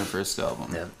play on our first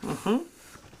album. Yeah.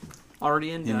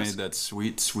 Already in He Dusk. made that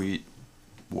sweet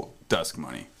Dusk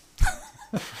money,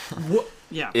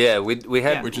 Yeah. Yeah, we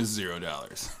had which is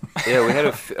 $0. yeah we had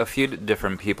a few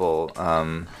different people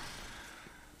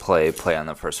play on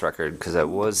the first record, because it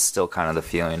was still kind of the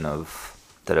feeling of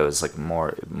that it was like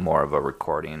more of a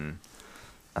recording.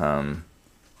 But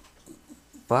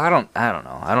I don't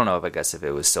know. I don't know if I guess if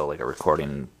it was still like a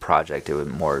recording project, it would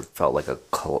more felt like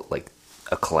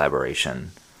a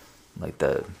collaboration, like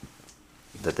that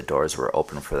the doors were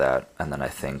open for that. And then I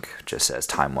think just as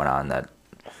time went on, that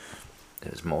it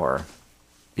was more.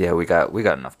 Yeah, we got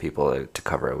enough people to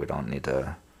cover it. We don't need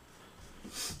to.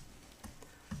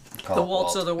 The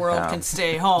Waltz of the world Yeah. can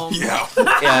stay home. Yeah.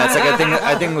 Yeah, it's like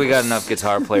I think we got enough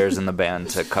guitar players in the band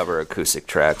to cover acoustic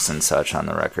tracks and such on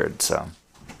the record. So,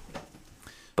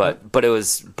 but it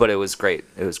was great.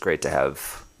 It was great to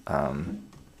have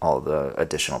all the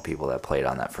additional people that played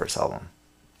on that first album.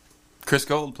 Chris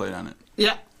Gold played on it.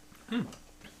 Yeah.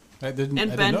 I didn't.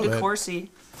 And I Ben didn't know that. DeCourcy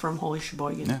from Holy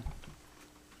Sheboygan. Yeah.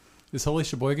 Is Holy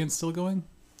Sheboygan still going?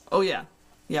 Oh yeah.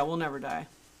 Yeah, we'll never die.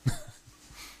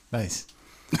 Nice.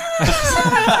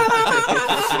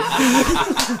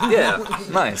 Yeah,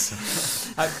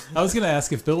 nice. I was going to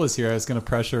ask if Bill was here. I was going to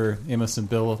pressure Amos and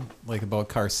Bill like about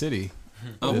Car City.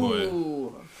 Oh boy.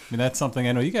 Ooh. I mean, that's something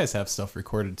I know you guys have stuff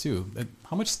recorded too.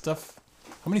 How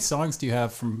many songs do you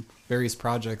have from various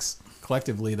projects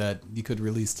collectively that you could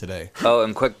release today? Oh,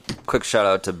 and quick shout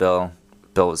out to Bill.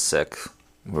 Bill was sick.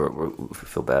 We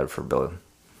feel bad for Bill.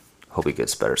 Hope he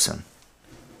gets better soon.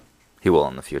 He will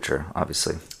in the future,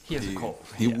 obviously. He has a cold.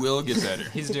 He will get better.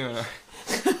 He's doing a.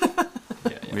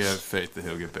 Yeah. We have faith that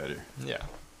he'll get better. Yeah.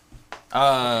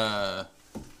 I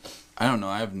don't know.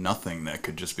 I have nothing that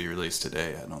could just be released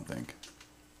today, I don't think.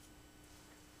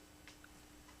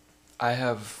 I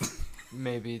have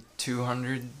maybe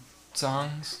 200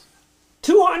 songs,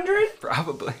 200?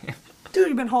 probably. Dude,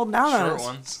 you've been holding down on Short us.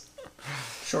 ones.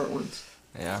 Short ones.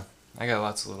 Yeah, I got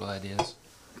lots of little ideas.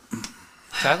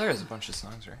 Tyler has a bunch of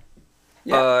songs, right?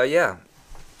 Yeah.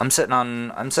 I'm sitting on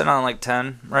like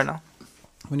 10 right now.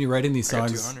 When you're writing these I got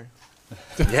songs,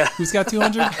 200. Yeah. who's got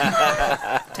 200?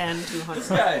 10,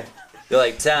 200. You're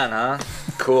like 10, huh?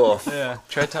 Cool. Yeah.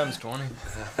 Try times 20.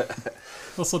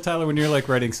 Well, so Tyler, when you're like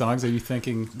writing songs, are you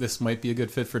thinking this might be a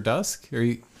good fit for Dusk? Or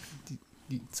it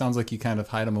sounds like you kind of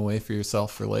hide them away for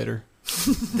yourself for later.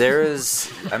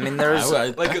 There's Like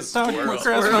a squirrel.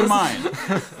 Crossed my mind.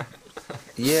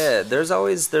 yeah, there's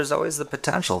always the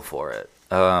potential for it.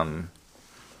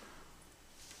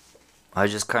 I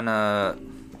just kind of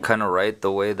write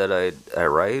the way that I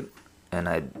write, and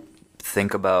I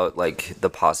think about like the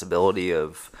possibility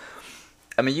of.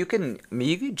 I mean, you can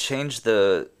change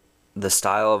the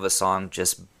style of a song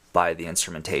just by the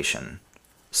instrumentation.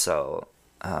 So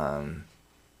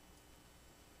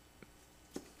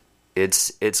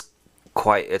it's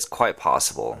quite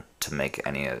possible to make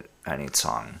any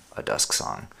song a Dusk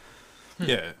song.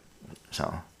 Yeah.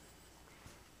 So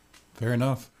Fair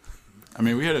enough. I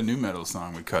mean, we had a new metal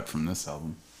song we cut from this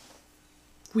album.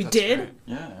 We did?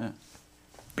 Yeah.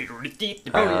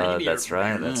 that's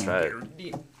right.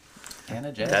 And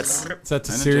a jazz That's song. Is that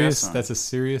a And a serious? jazz song. That's a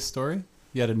serious story.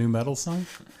 You had a new metal song.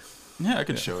 Yeah, I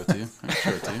can show it to you.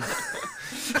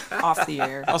 Off the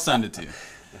air. I'll send it to you.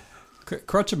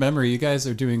 Crutch of Memory. You guys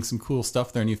are doing some cool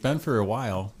stuff there, and you've been for a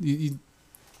while.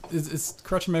 Is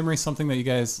Crutch of Memory something that you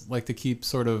guys like to keep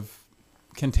sort of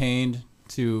contained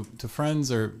to friends,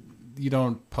 or you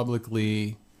don't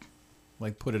publicly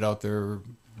like put it out there?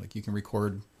 Like you can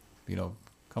record,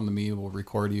 come to me, we'll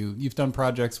record you. You've done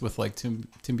projects with like Tim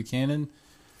Buchanan,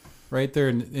 right there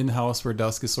in house, where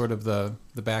Dusk is sort of the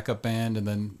backup band, and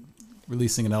then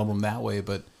releasing an album that way.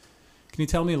 But can you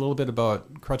tell me a little bit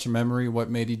about Crutch of Memory? What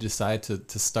made you decide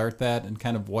to start that, and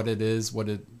kind of what it is, what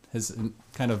it has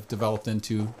kind of developed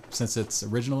into since its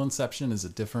original inception? Is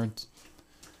it different?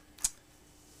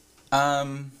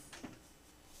 Yeah,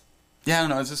 I don't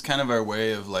know. It's just kind of our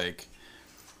way of like,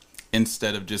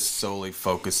 instead of just solely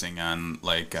focusing on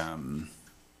like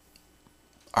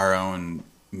our own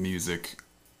music,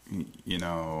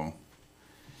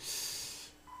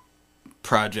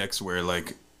 projects where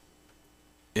like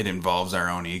it involves our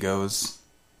own egos,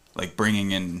 like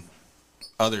bringing in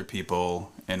other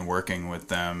people and working with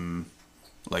them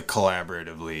like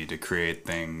collaboratively to create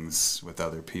things with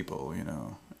other people,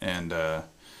 and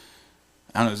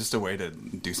I don't know, it's just a way to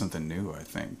do something new, I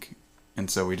think. And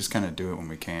so we just kind of do it when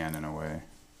we can, in a way.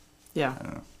 Yeah. I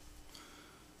don't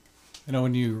know.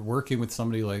 When you're working with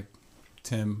somebody like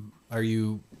Tim, are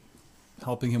you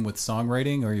helping him with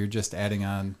songwriting, or you're just adding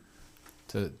on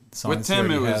to songs? With Tim,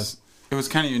 he it has? was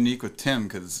kind of unique with Tim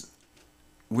because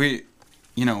we,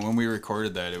 when we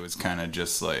recorded that, it was kind of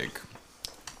just like,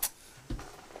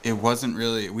 it wasn't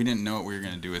really, we didn't know what we were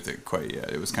going to do with it quite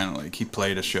yet. It was kind of like he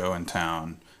played a show in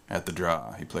town at the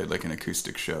Draw. He played like an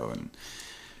acoustic show, and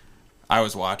I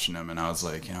was watching him, and I was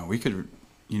like, we could,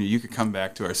 you could come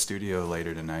back to our studio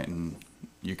later tonight, and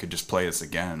you could just play us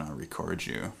again, and I'll record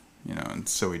you, and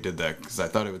so we did that because I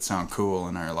thought it would sound cool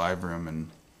in our live room. And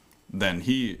then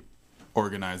he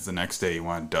organized the next day, he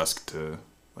wanted Dusk to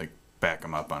like back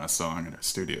him up on a song in our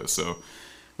studio. So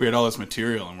we had all this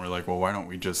material, and we're like, well, why don't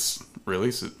we just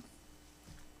release it?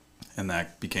 And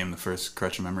that became the first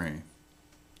Crutch of Memory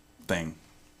thing.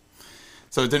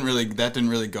 So that didn't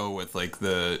really go with like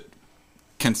the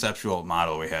conceptual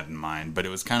model we had in mind, but it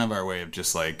was kind of our way of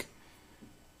just like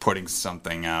putting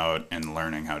something out and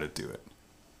learning how to do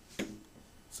it.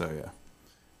 So yeah.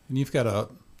 And you've got a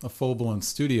full-blown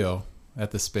studio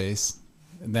at the space,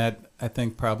 and that I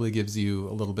think probably gives you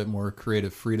a little bit more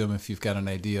creative freedom. If you've got an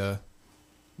idea,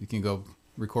 you can go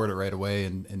record it right away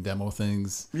and demo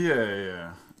things.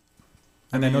 Yeah.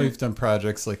 And I know you've done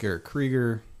projects like Eric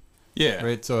Krieger. Yeah.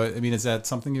 Right. So I mean, is that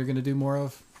something you're going to do more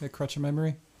of at Crutch of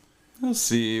Memory? I'll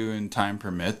see when time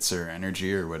permits, or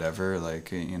energy, or whatever.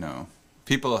 Like,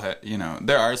 people,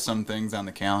 there are some things on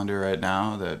the calendar right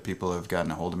now that people have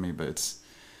gotten a hold of me, but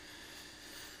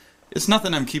it's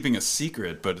nothing I'm keeping a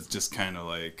secret, but it's just kind of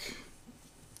like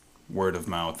word of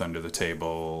mouth under the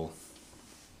table,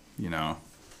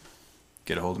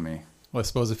 get a hold of me. Well, I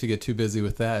suppose if you get too busy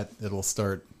with that, it'll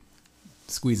start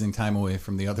squeezing time away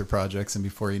from the other projects, and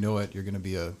before you know it, you're going to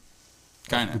be a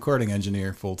recording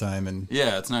engineer full time. And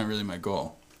yeah, it's not really my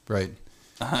goal. Right.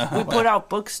 We put out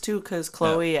books too because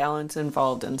Chloe Allen's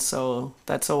involved, and so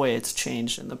that's the way it's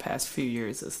changed in the past few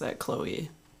years. Is that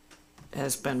Chloe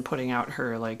has been putting out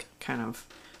her like kind of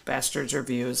Bastards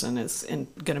reviews, and is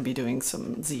going to be doing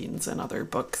some zines and other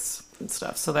books and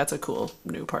stuff. So that's a cool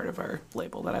new part of our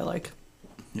label that I like.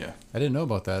 Yeah, I didn't know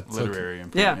about that. Literary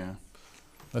input. Yeah.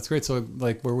 That's great. So,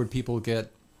 like, where would people get,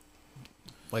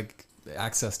 like,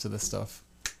 access to this stuff?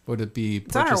 Would it be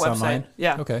purchased online?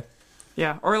 Yeah. Okay.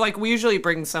 Yeah, or, like, we usually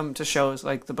bring some to shows,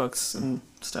 like the books and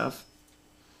stuff.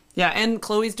 Yeah, and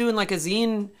Chloe's doing, like, a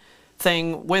zine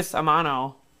thing with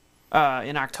Amano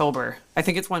in October. I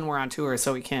think it's when we're on tour,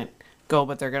 so we can't go,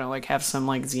 but they're going to, like, have some,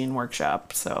 like, zine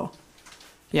workshop. So,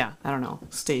 yeah, I don't know.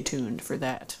 Stay tuned for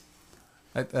that.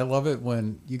 I love it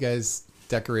when you guys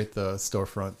decorate the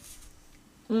storefront.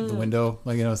 The window,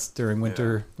 like, it's during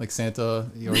winter, like Santa,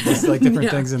 or just like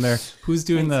different things in there. Who's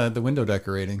doing the window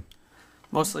decorating?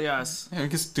 Mostly us. Yeah, we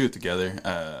just do it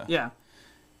together. Yeah.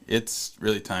 It's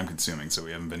really time consuming, so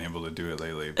we haven't been able to do it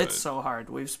lately. But It's so hard.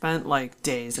 We've spent like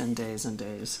days and days and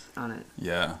days on it.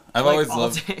 yeah, I've Like, always all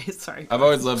loved. days. Sorry. I've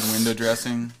always loved window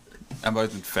dressing, I've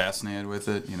always been fascinated with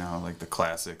it. You know, like the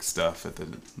classic stuff at the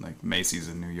like Macy's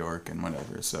in New York and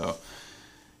whatever. So,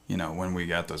 you know, when we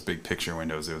got those big picture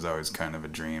windows, it was always kind of a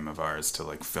dream of ours to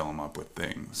like fill them up with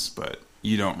things. But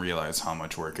you don't realize how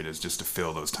much work it is just to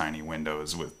fill those tiny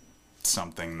windows with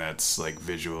something that's like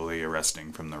visually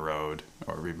arresting from the road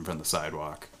or even from the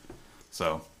sidewalk.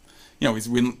 So, you know,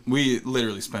 we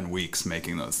literally spend weeks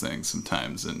making those things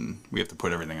sometimes, and we have to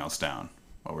put everything else down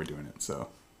while we're doing it. So,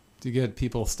 Do you get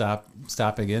people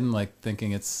stopping in, like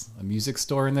thinking it's a music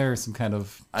store in there or some kind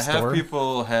of I store?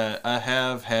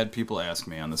 have had people ask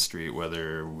me on the street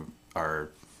whether our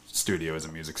studio is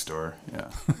a music store. Yeah.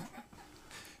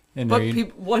 And But are you-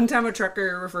 one time a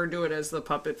trucker referred to it as the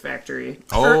Puppet Factory.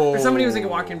 Oh. Or somebody was like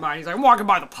walking by, and he's like, "I'm walking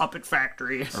by the Puppet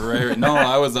Factory." Right. No,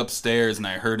 I was upstairs and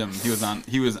I heard him. He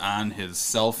was on his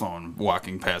cell phone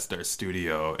walking past our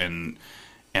studio, and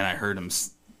I heard him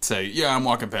say, "Yeah, I'm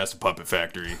walking past the Puppet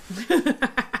Factory."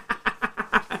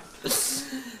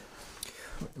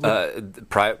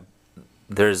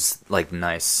 There's like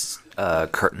nice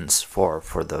curtains for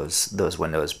those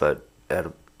windows, but at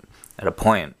a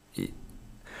point,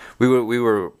 we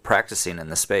were practicing in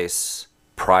the space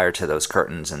prior to those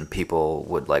curtains, and people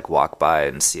would like walk by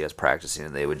and see us practicing,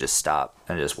 and they would just stop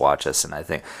and just watch us. And I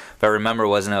think, if I remember,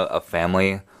 wasn't a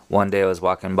family one day I was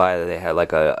walking by that they had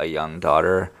like a young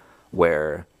daughter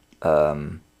where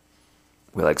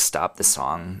we like stopped the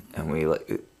song, and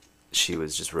she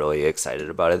was just really excited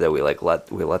about it that we let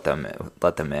them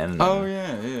in. Oh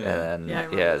yeah. And Yeah, I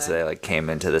remember so that. they like came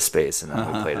into the space, and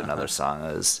then we played another song.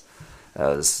 That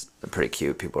was pretty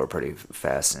cute. People were pretty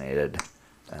fascinated.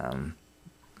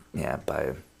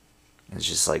 It's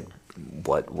just like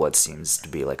what seems to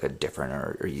be like a different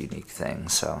or unique thing.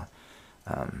 So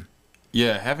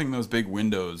Yeah, having those big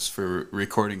windows for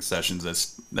recording sessions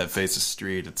that face the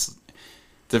street, it's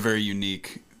a very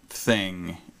unique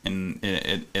thing, and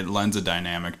it lends a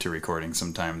dynamic to recording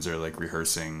sometimes, or like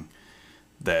rehearsing,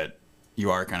 that you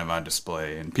are kind of on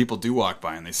display, and people do walk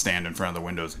by and they stand in front of the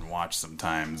windows and watch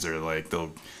sometimes, or like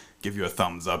they'll give you a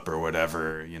thumbs up or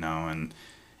whatever, you know, and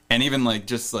even like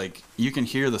just like you can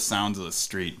hear the sounds of the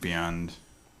street beyond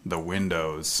the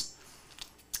windows,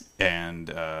 and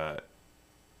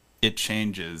it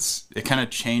kind of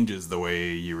changes the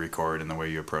way you record and the way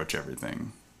you approach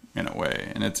everything in a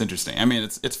way, and it's interesting. I mean,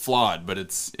 it's flawed, but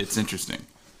it's interesting.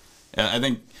 I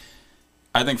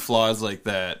think flaws like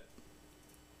that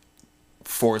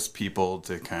force people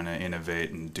to kind of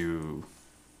innovate and do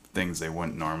things they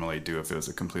wouldn't normally do if it was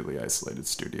a completely isolated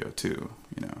studio too,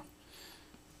 you know.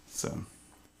 So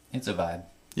It's a vibe.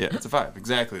 yeah, it's a vibe.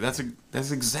 Exactly. That's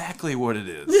exactly what it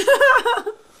is.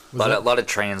 a lot of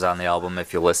trains on the album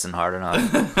if you listen hard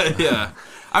enough. Yeah.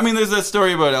 I mean, there's that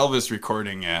story about Elvis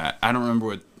recording at, I don't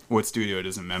remember what studio it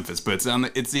is in Memphis, but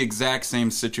it's the exact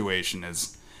same situation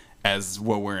as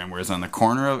what we're in, where it's on the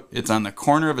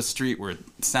corner of a street where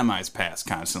semis pass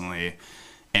constantly,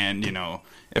 and you know,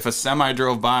 if a semi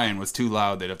drove by and was too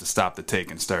loud, they'd have to stop the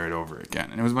take and start it over again.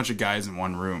 And it was a bunch of guys in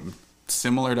one room,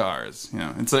 similar to ours, you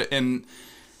know. And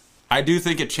I do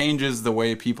think it changes the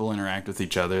way people interact with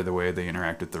each other, the way they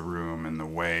interact with the room, and the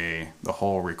way the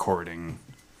whole recording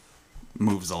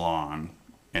moves along,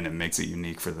 and it makes it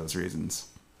unique for those reasons.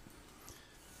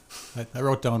 I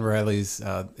wrote down Riley's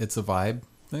 "It's a Vibe"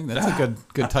 thing. That's a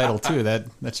good title too. That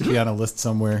should be on a list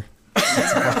somewhere.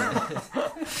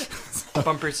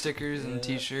 Bumper stickers and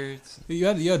T-shirts. You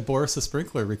had Boris the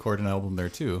Sprinkler record an album there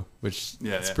too, which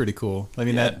that's yeah. pretty cool. I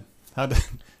mean, Yeah.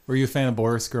 were you a fan of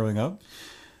Boris growing up?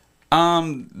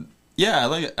 Yeah,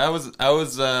 like I was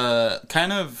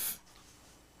kind of.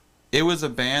 It was a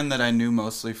band that I knew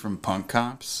mostly from Punk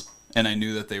Cops, and I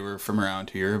knew that they were from around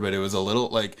here, but it was a little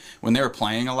like when they were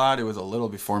playing a lot, it was a little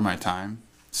before my time.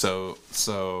 So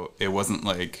it wasn't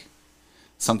like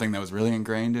something that was really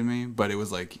ingrained in me, but it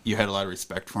was like you had a lot of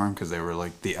respect for them because they were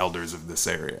like the elders of this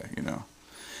area, you know.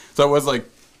 So it was like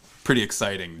pretty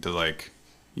exciting to like,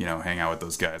 you know, hang out with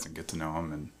those guys and get to know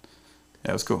them, and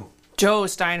yeah, it was cool. Joe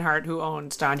Steinhardt, who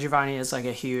owns Don Giovanni, is like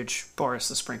a huge Boris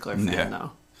the Sprinkler fan, Yeah.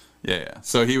 though. Yeah.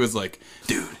 So he was like,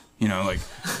 dude, you know, like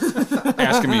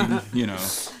asking me, you know,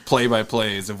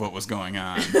 play-by-plays of what was going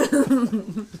on.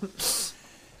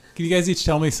 Can you guys each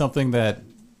tell me something that,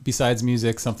 besides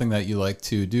music, something that you like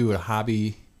to do, a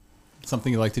hobby,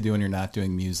 something you like to do when you're not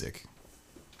doing music?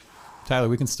 Tyler,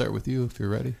 we can start with you if you're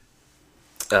ready.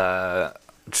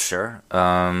 Sure.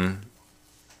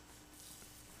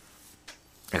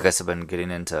 I guess I've been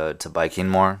getting into biking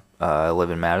more. I live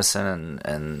in Madison,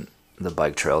 and the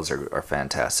bike trails are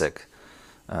fantastic.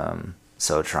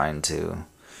 So trying to,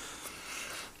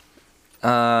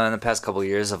 in the past couple of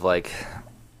years, of like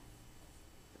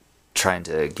trying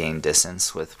to gain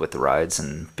distance with the rides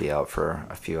and be out for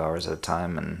a few hours at a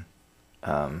time. And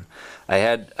I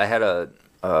had a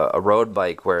road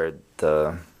bike where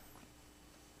people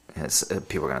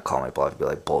are gonna call me bluff, be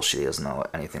like, bullshit, he doesn't know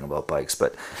anything about bikes.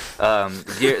 But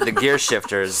the gear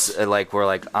shifters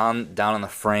were down on the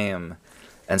frame,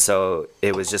 and so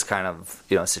it was just kind of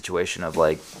a situation of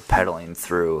like pedaling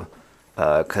through,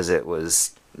 because it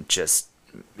was just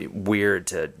weird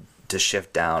to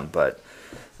shift down. But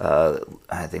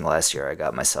I think last year I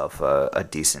got myself a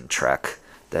decent Trek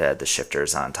that had the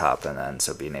shifters on top, and then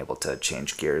so being able to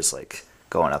change gears like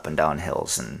going up and down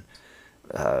hills, and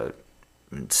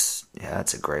it's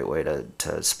a great way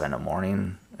to spend a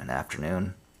morning and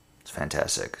afternoon. It's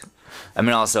fantastic. I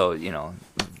mean, also,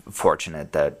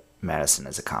 fortunate that Madison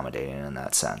is accommodating in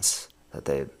that sense, that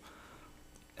they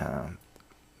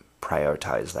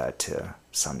prioritize that to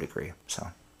some degree.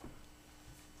 So,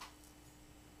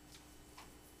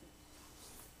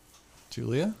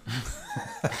 Julia?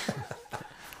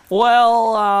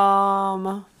 Well,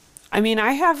 I mean,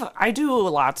 I do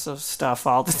lots of stuff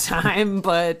all the time,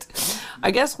 but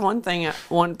I guess one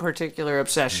particular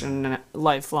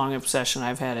lifelong obsession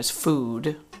I've had is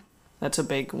food. That's a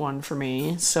big one for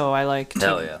me. So I like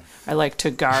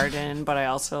to garden, but I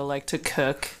also like to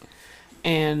cook.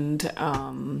 And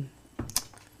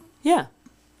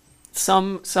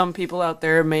some people out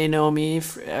there may know me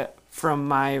from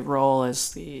my role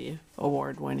as the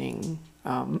award-winning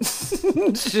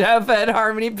chef at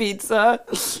Harmony Pizza.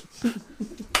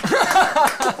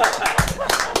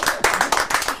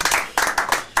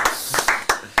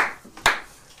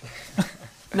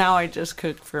 Now I just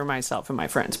cook for myself and my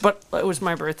friends. But it was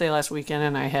my birthday last weekend,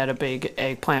 and I had a big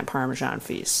eggplant parmesan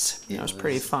feast. It was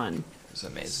pretty fun. It was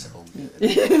amazing.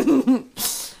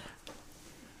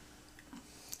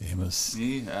 Amos.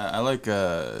 Me, I like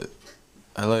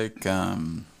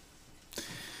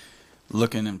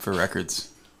looking for records.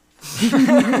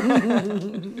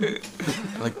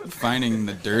 Like finding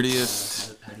the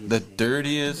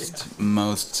dirtiest,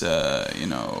 most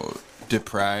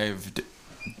deprived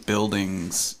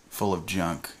buildings full of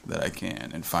junk that I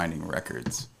can, and finding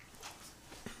records.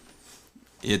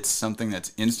 It's something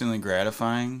that's instantly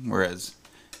gratifying, whereas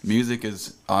music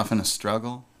is often a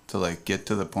struggle to like get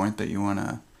to the point that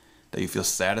that you feel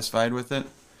satisfied with it.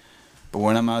 But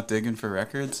when I'm out digging for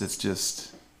records,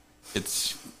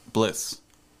 it's bliss.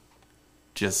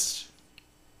 Just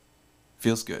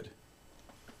feels good.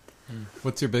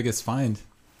 What's your biggest find?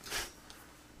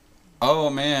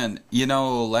 Oh man,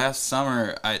 last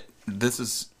summer it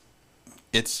was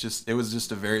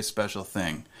just a very special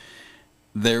thing.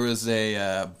 There was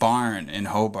a barn in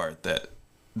Hobart that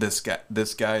this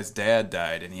guy's dad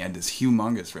died, and he had this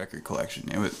humongous record collection.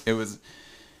 It was,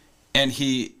 and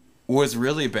he was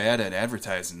really bad at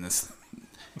advertising this.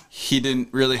 He didn't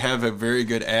really have a very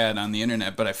good ad on the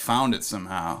internet, but I found it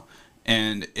somehow,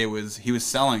 and he was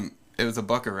selling. It was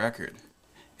 $1 a record,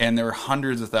 and there were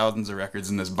hundreds of thousands of records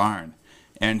in this barn,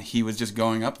 and he was just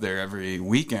going up there every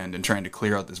weekend and trying to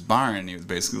clear out this barn. And he was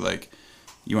basically like,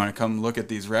 "You want to come look at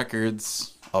these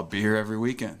records? I'll be here every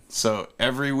weekend." So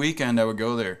every weekend I would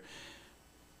go there,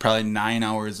 probably 9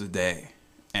 hours a day,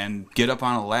 and get up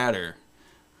on a ladder.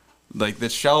 Like, the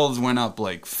shelves went up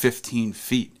like 15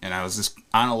 feet, and I was just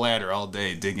on a ladder all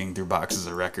day digging through boxes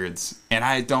of records. And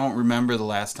I don't remember the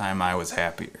last time I was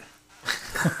happier.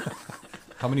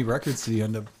 How many records did you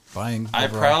end up buying? I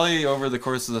overall? probably, over the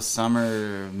course of the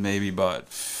summer, maybe bought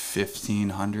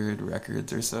 1,500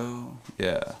 records or so.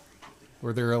 Yeah.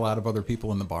 Were there a lot of other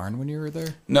people in the barn when you were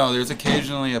there? No, there's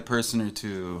occasionally a person or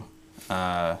two.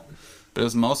 But it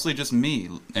was mostly just me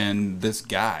and this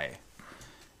guy.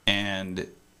 And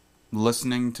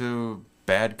listening to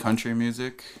bad country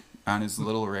music on his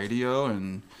little radio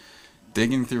and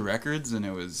digging through records, and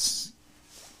it was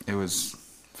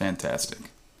fantastic.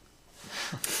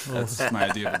 That's my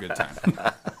idea of a good time.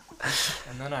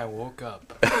 And then I woke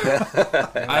up.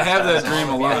 I have that dream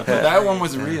a lot, but that one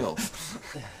was real.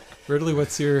 Ridley,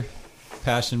 what's your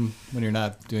passion when you're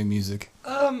not doing music?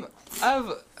 I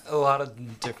have a lot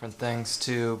of different things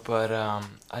too, but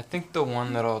I think the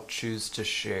one that I'll choose to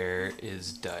share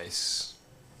is dice.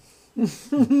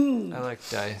 I like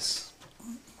dice.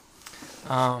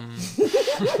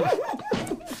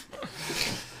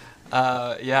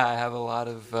 Yeah, I have a lot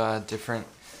of different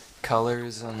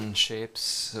colors and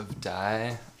shapes of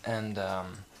die, and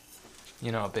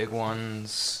big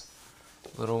ones,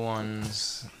 little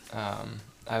ones. I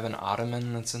have an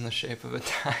ottoman that's in the shape of a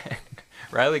die.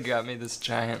 Riley got me this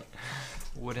giant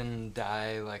wooden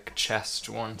die chest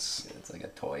once. It's like a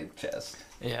toy chest.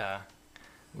 Yeah.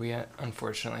 We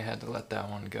unfortunately had to let that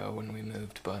one go when we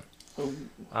moved, but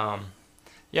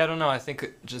Yeah, I don't know. I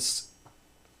think just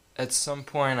at some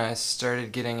point I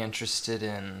started getting interested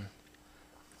in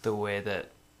the way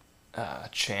that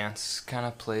chance kind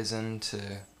of plays into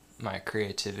my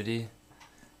creativity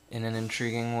in an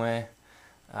intriguing way.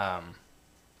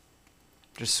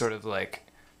 Just sort of like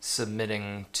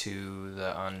submitting to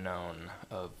the unknown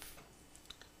of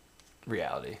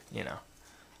reality, you know.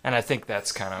 And I think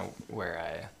that's kind of where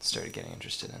I started getting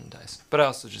interested in dice. But I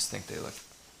also just think they look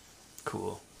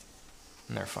cool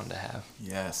and they're fun to have.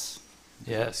 Yes.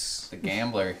 Yes. The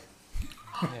gambler.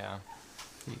 Yeah.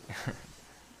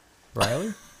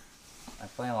 Riley? I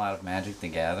play a lot of Magic the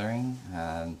Gathering.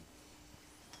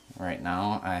 Right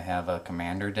now, I have a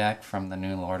commander deck from the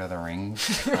new Lord of the Rings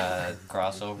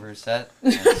crossover set.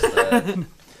 It's the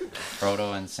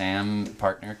Frodo and Sam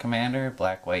partner commander,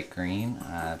 black, white, green,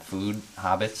 food,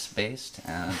 hobbits based.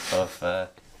 And so if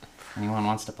anyone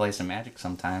wants to play some Magic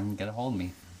sometime, get a hold of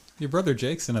me. Your brother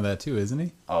Jake's into that too, isn't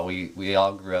he? Oh, we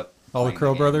all grew up. All the playing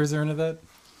Crow game. brothers are into that?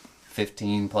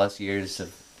 15 plus years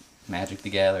of Magic the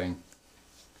Gathering.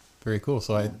 Very cool.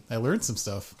 So I learned some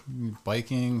stuff.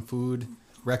 Biking, food,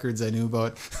 records I knew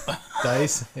about,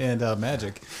 dice, and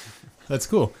magic. That's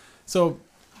cool. So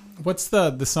what's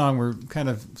the song? We're kind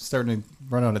of starting to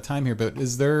run out of time here, but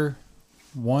is there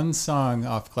one song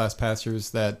off Class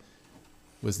Pastures that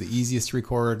was the easiest to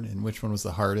record, and which one was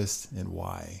the hardest, and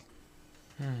why?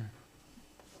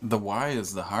 The why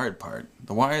is the hard part.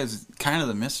 The why is kind of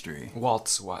the mystery.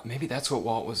 Walt's what? Maybe that's what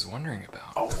Walt was wondering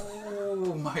about.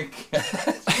 Oh my god.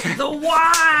 The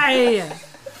why?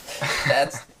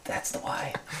 That's the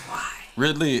why.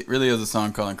 Ridley has a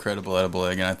song called Incredible Edible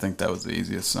Egg, and I think that was the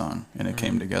easiest song. And it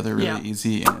came together really Yeah.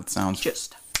 easy, and it sounds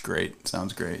Just great.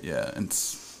 Sounds great, yeah. And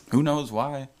who knows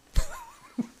why?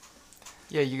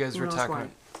 Yeah, you guys Who were knows why?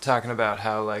 talking about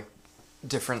how like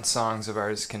different songs of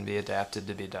ours can be adapted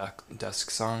to be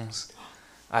Dusk songs.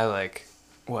 I like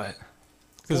what?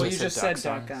 well, we you said just duck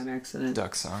said duck songs. on accident.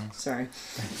 Duck songs. Sorry.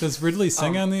 Does Ridley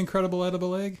sing on the Incredible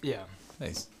Edible Egg? Yeah.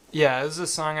 Nice. Yeah, it was a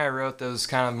song I wrote that was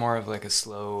kind of more of like a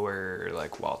slower,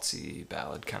 like waltzy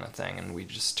ballad kind of thing, and we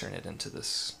just turned it into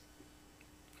this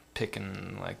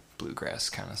pickin' like bluegrass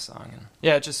kind of song. And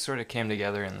yeah, it just sort of came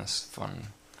together in this fun,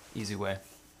 easy way.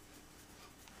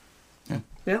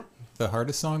 Yeah. The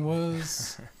hardest song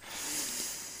was?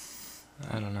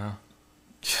 I don't know.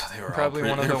 Yeah, they were Probably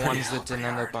one of the ones that that didn't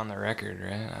end up on the record,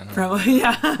 right? I don't know. Probably.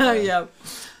 Yeah. Yep.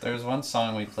 There was one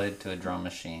song we played to a drum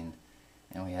machine,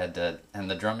 and we had to, and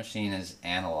the drum machine is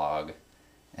analog,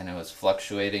 and it was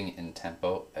fluctuating in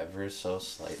tempo ever so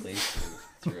slightly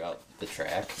throughout the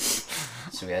track.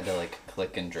 So we had to like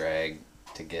click and drag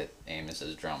to get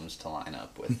Amos's drums to line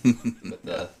up with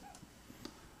the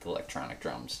electronic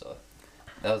drums. So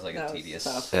that was like That a was tedious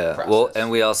tough. Yeah. process. Well, and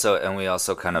we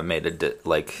also kind of made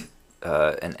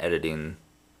an editing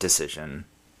decision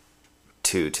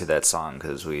to that song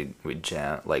because we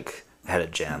had a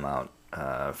jam out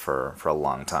for a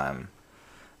long time,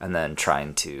 and then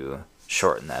trying to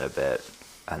shorten that a bit,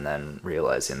 and then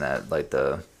realizing that like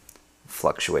the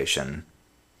fluctuation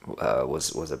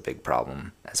was a big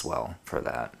problem as well for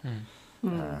that.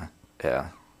 Yeah.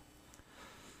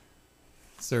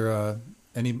 Is there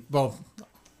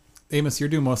Amos, you're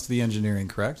doing most of the engineering,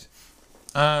 correct?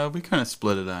 We kind of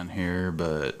split it on here,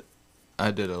 but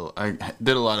I did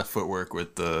a lot of footwork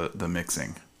with the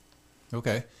mixing.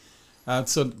 Okay.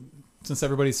 So since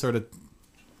everybody's sort of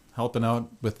helping out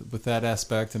with that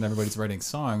aspect and everybody's writing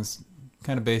songs,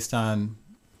 kind of based on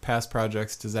past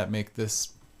projects, does that make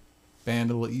this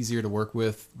band a little easier to work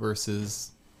with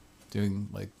versus doing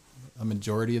like a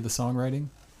majority of the songwriting?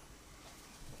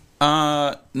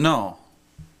 No.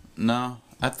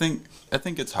 I think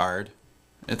it's hard.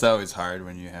 It's always hard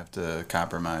when you have to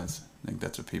compromise. I think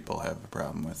that's what people have a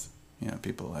problem with. You know,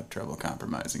 people have trouble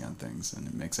compromising on things, and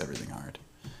it makes everything hard.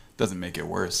 Doesn't make it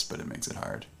worse, but it makes it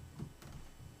hard.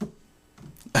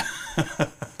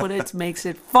 But it makes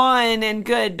it fun and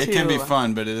good too. It can be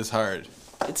fun, but it is hard.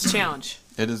 It's a challenge.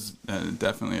 It is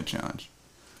definitely a challenge.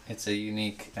 It's a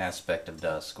unique aspect of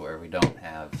Dusk where we don't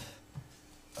have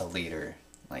a leader,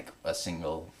 like a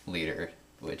single leader,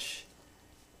 which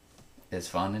is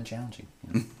fun and challenging.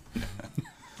 You know?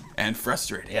 And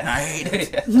frustrating. Yeah. I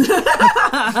hate it.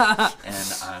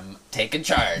 And I'm taking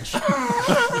charge.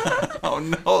 Oh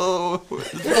no!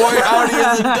 Boy, howdy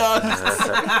is a duck.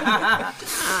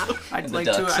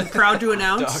 I'm proud to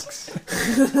announce.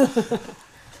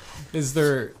 Is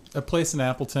there a place in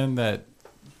Appleton that,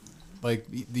 like,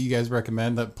 do you guys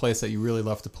recommend, that place that you really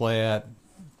love to play at,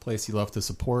 place you love to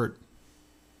support?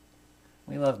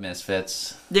 We love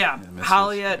Misfits. Yeah, Misfits.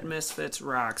 Holly at Misfits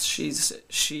rocks. She's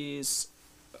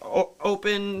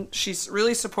open. She's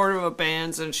really supportive of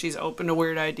bands, and she's open to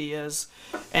weird ideas.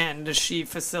 And she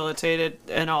facilitated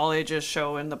an all ages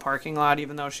show in the parking lot,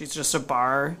 even though she's just a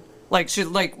bar. Like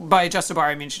by just a bar,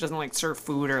 I mean she doesn't like serve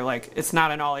food or like it's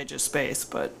not an all ages space,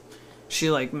 but she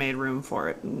like made room for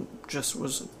it and just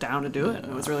was down to do it.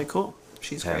 And it was really cool.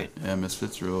 She's great. Yeah,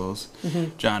 Misfits rules.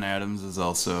 Mm-hmm. John Adams is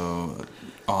also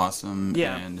awesome.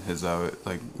 Yeah. And his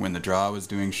like when the Draw was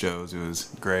doing shows, it was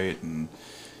great, and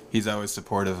he's always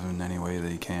supportive in any way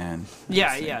that he can.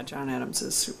 Yeah. John Adams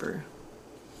is super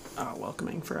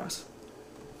welcoming for us.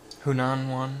 Hunan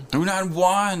won. Hunan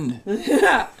won.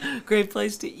 Great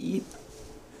place to eat.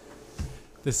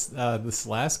 This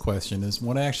last question is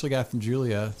one I actually got from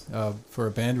Julia for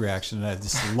a band reaction, and I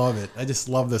just love it. I just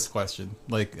love this question.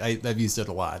 Like I've used it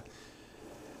a lot.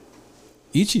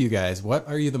 Each of you guys, what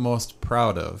are you the most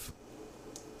proud of?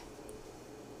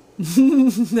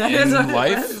 That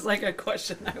life? is like a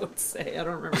question I would say. I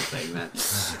don't remember saying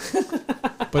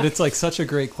that. But it's like such a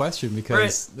great question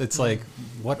because it's like,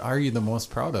 what are you the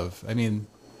most proud of? I mean,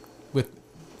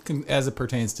 as it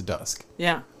pertains to Dusk.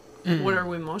 Yeah. What are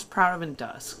we most proud of in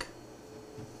Dusk?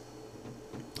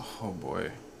 Oh boy.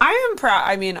 I am proud.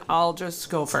 I mean, I'll just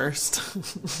go first.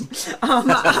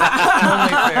 Only fair.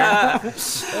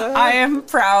 I am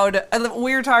proud.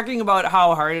 We were talking about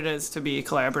how hard it is to be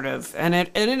collaborative, and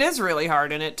it is really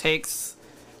hard, and it takes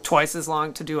twice as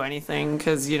long to do anything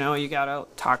because you gotta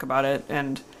talk about it.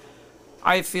 And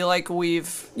I feel like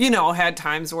we've had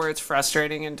times where it's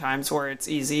frustrating and times where it's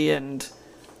easy, and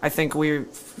I think we've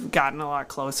gotten a lot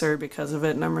closer because of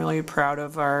it. And I'm really proud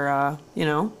of our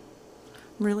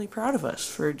I'm really proud of us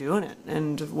for doing it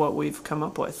and what we've come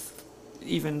up with,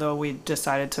 even though we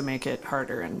decided to make it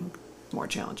harder and more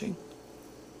challenging.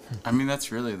 I mean,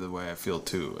 that's really the way I feel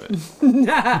too.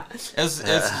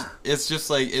 It's just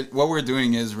like what we're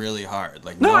doing is really hard.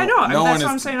 Like I know. No that's one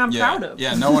what I'm saying. I'm proud of.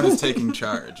 Yeah, no one is taking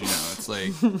charge. It's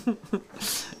like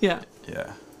yeah.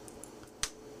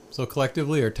 So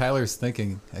collectively, or Tyler's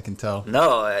thinking, I can tell.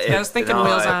 No, I was thinking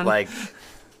wheels on. Like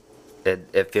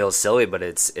it feels silly, but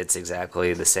it's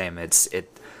exactly the same.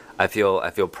 I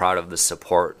feel proud of the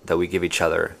support that we give each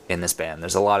other in this band.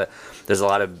 There's a lot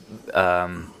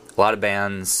of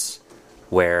bands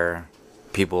where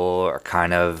people are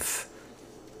kind of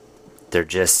they're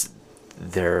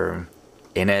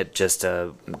in it just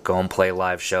to go and play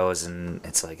live shows, and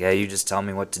it's like, yeah, you just tell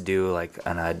me what to do, like,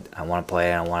 and I want to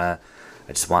play, and I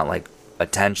just want like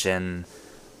attention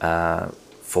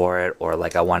for it, or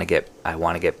like I want to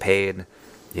get paid.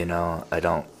 I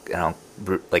don't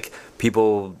like,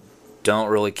 people don't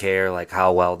really care like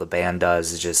how well the band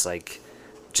does. It's just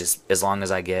as long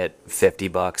as I get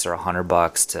 $50 or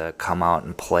 $100 to come out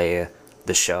and play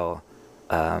the show,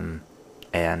 and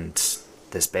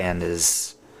this band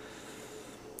is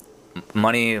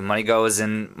money goes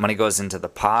into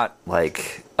the pot,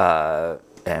 like,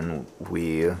 and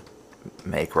we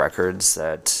make records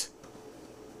that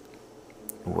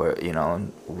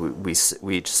we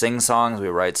each sing songs, we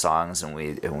write songs, and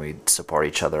we support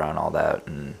each other on all that,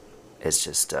 and it's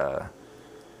just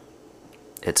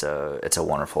it's a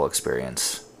wonderful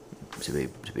experience to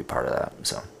be part of that.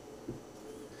 So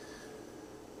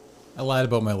I lied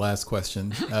about my last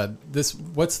question.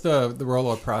 What's the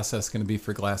rollout process going to be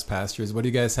for Glass Pastures? What do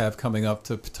you guys have coming up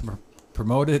to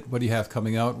promote it? What do you have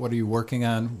coming out? What are you working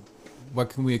on? What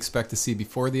can we expect to see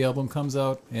before the album comes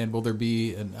out? And will there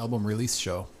be an album release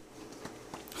show?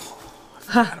 I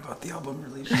forgot about the album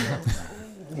release show.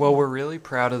 Well, we're really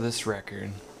proud of this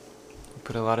record. We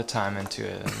put a lot of time into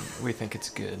it, and we think it's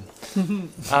good.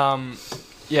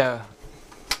 Yeah.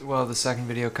 Well, the second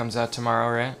video comes out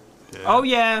tomorrow, right? Yeah. Oh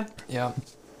yeah. Yeah.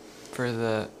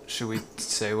 Should we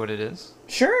say what it is?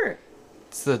 Sure.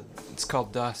 It's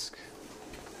called Dusk.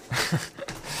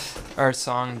 Our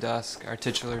song Dusk, our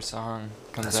titular song,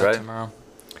 comes out tomorrow.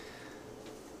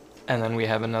 And then we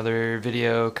have another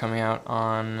video coming out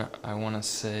on, I want to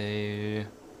say,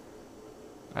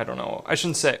 I don't know. I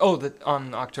shouldn't say.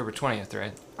 On October 20th,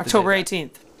 right? October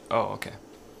 18th. Oh, okay.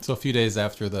 So a few days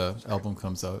after the album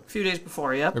comes out. A few days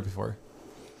before, yep. Or before.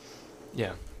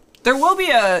 Yeah. There will be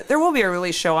a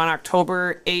release show on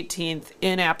October 18th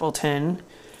in Appleton,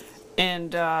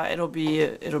 and it'll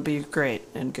be great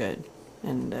and good.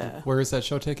 And where is that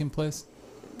show taking place?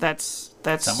 That's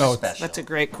Somewhere special. That's a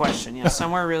great question. Yeah,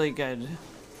 somewhere really good.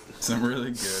 Some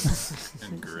really good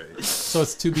and great. So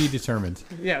it's to be determined.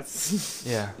 Yes.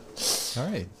 Yeah.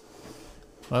 All right.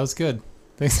 Well, that was good.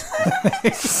 Thanks.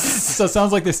 So it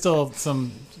sounds like there's still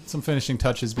some finishing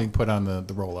touches being put on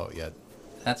the rollout yet.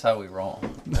 That's how we roll.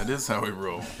 That is how we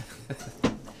roll.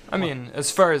 I mean, as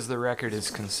far as the record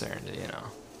is concerned,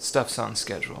 stuff's on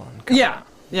schedule. And Yeah.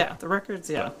 Yeah, the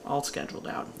record's all scheduled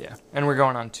out. Yeah, and we're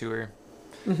going on tour,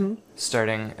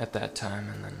 starting at that time,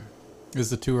 and then. Is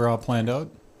the tour all planned out?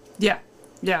 Yeah.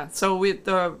 Yeah, so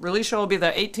the release show will be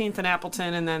the 18th in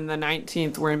Appleton, and then the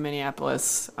 19th we're in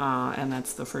Minneapolis, and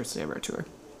that's the first day of our tour.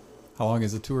 How long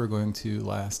is the tour going to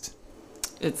last?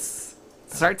 It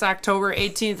starts October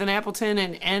 18th in Appleton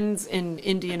and ends in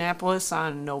Indianapolis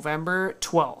on November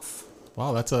 12th.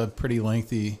 Wow, that's a pretty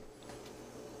lengthy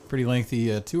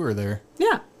tour there.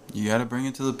 Yeah. You got to bring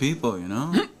it to the people, you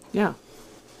know? Yeah.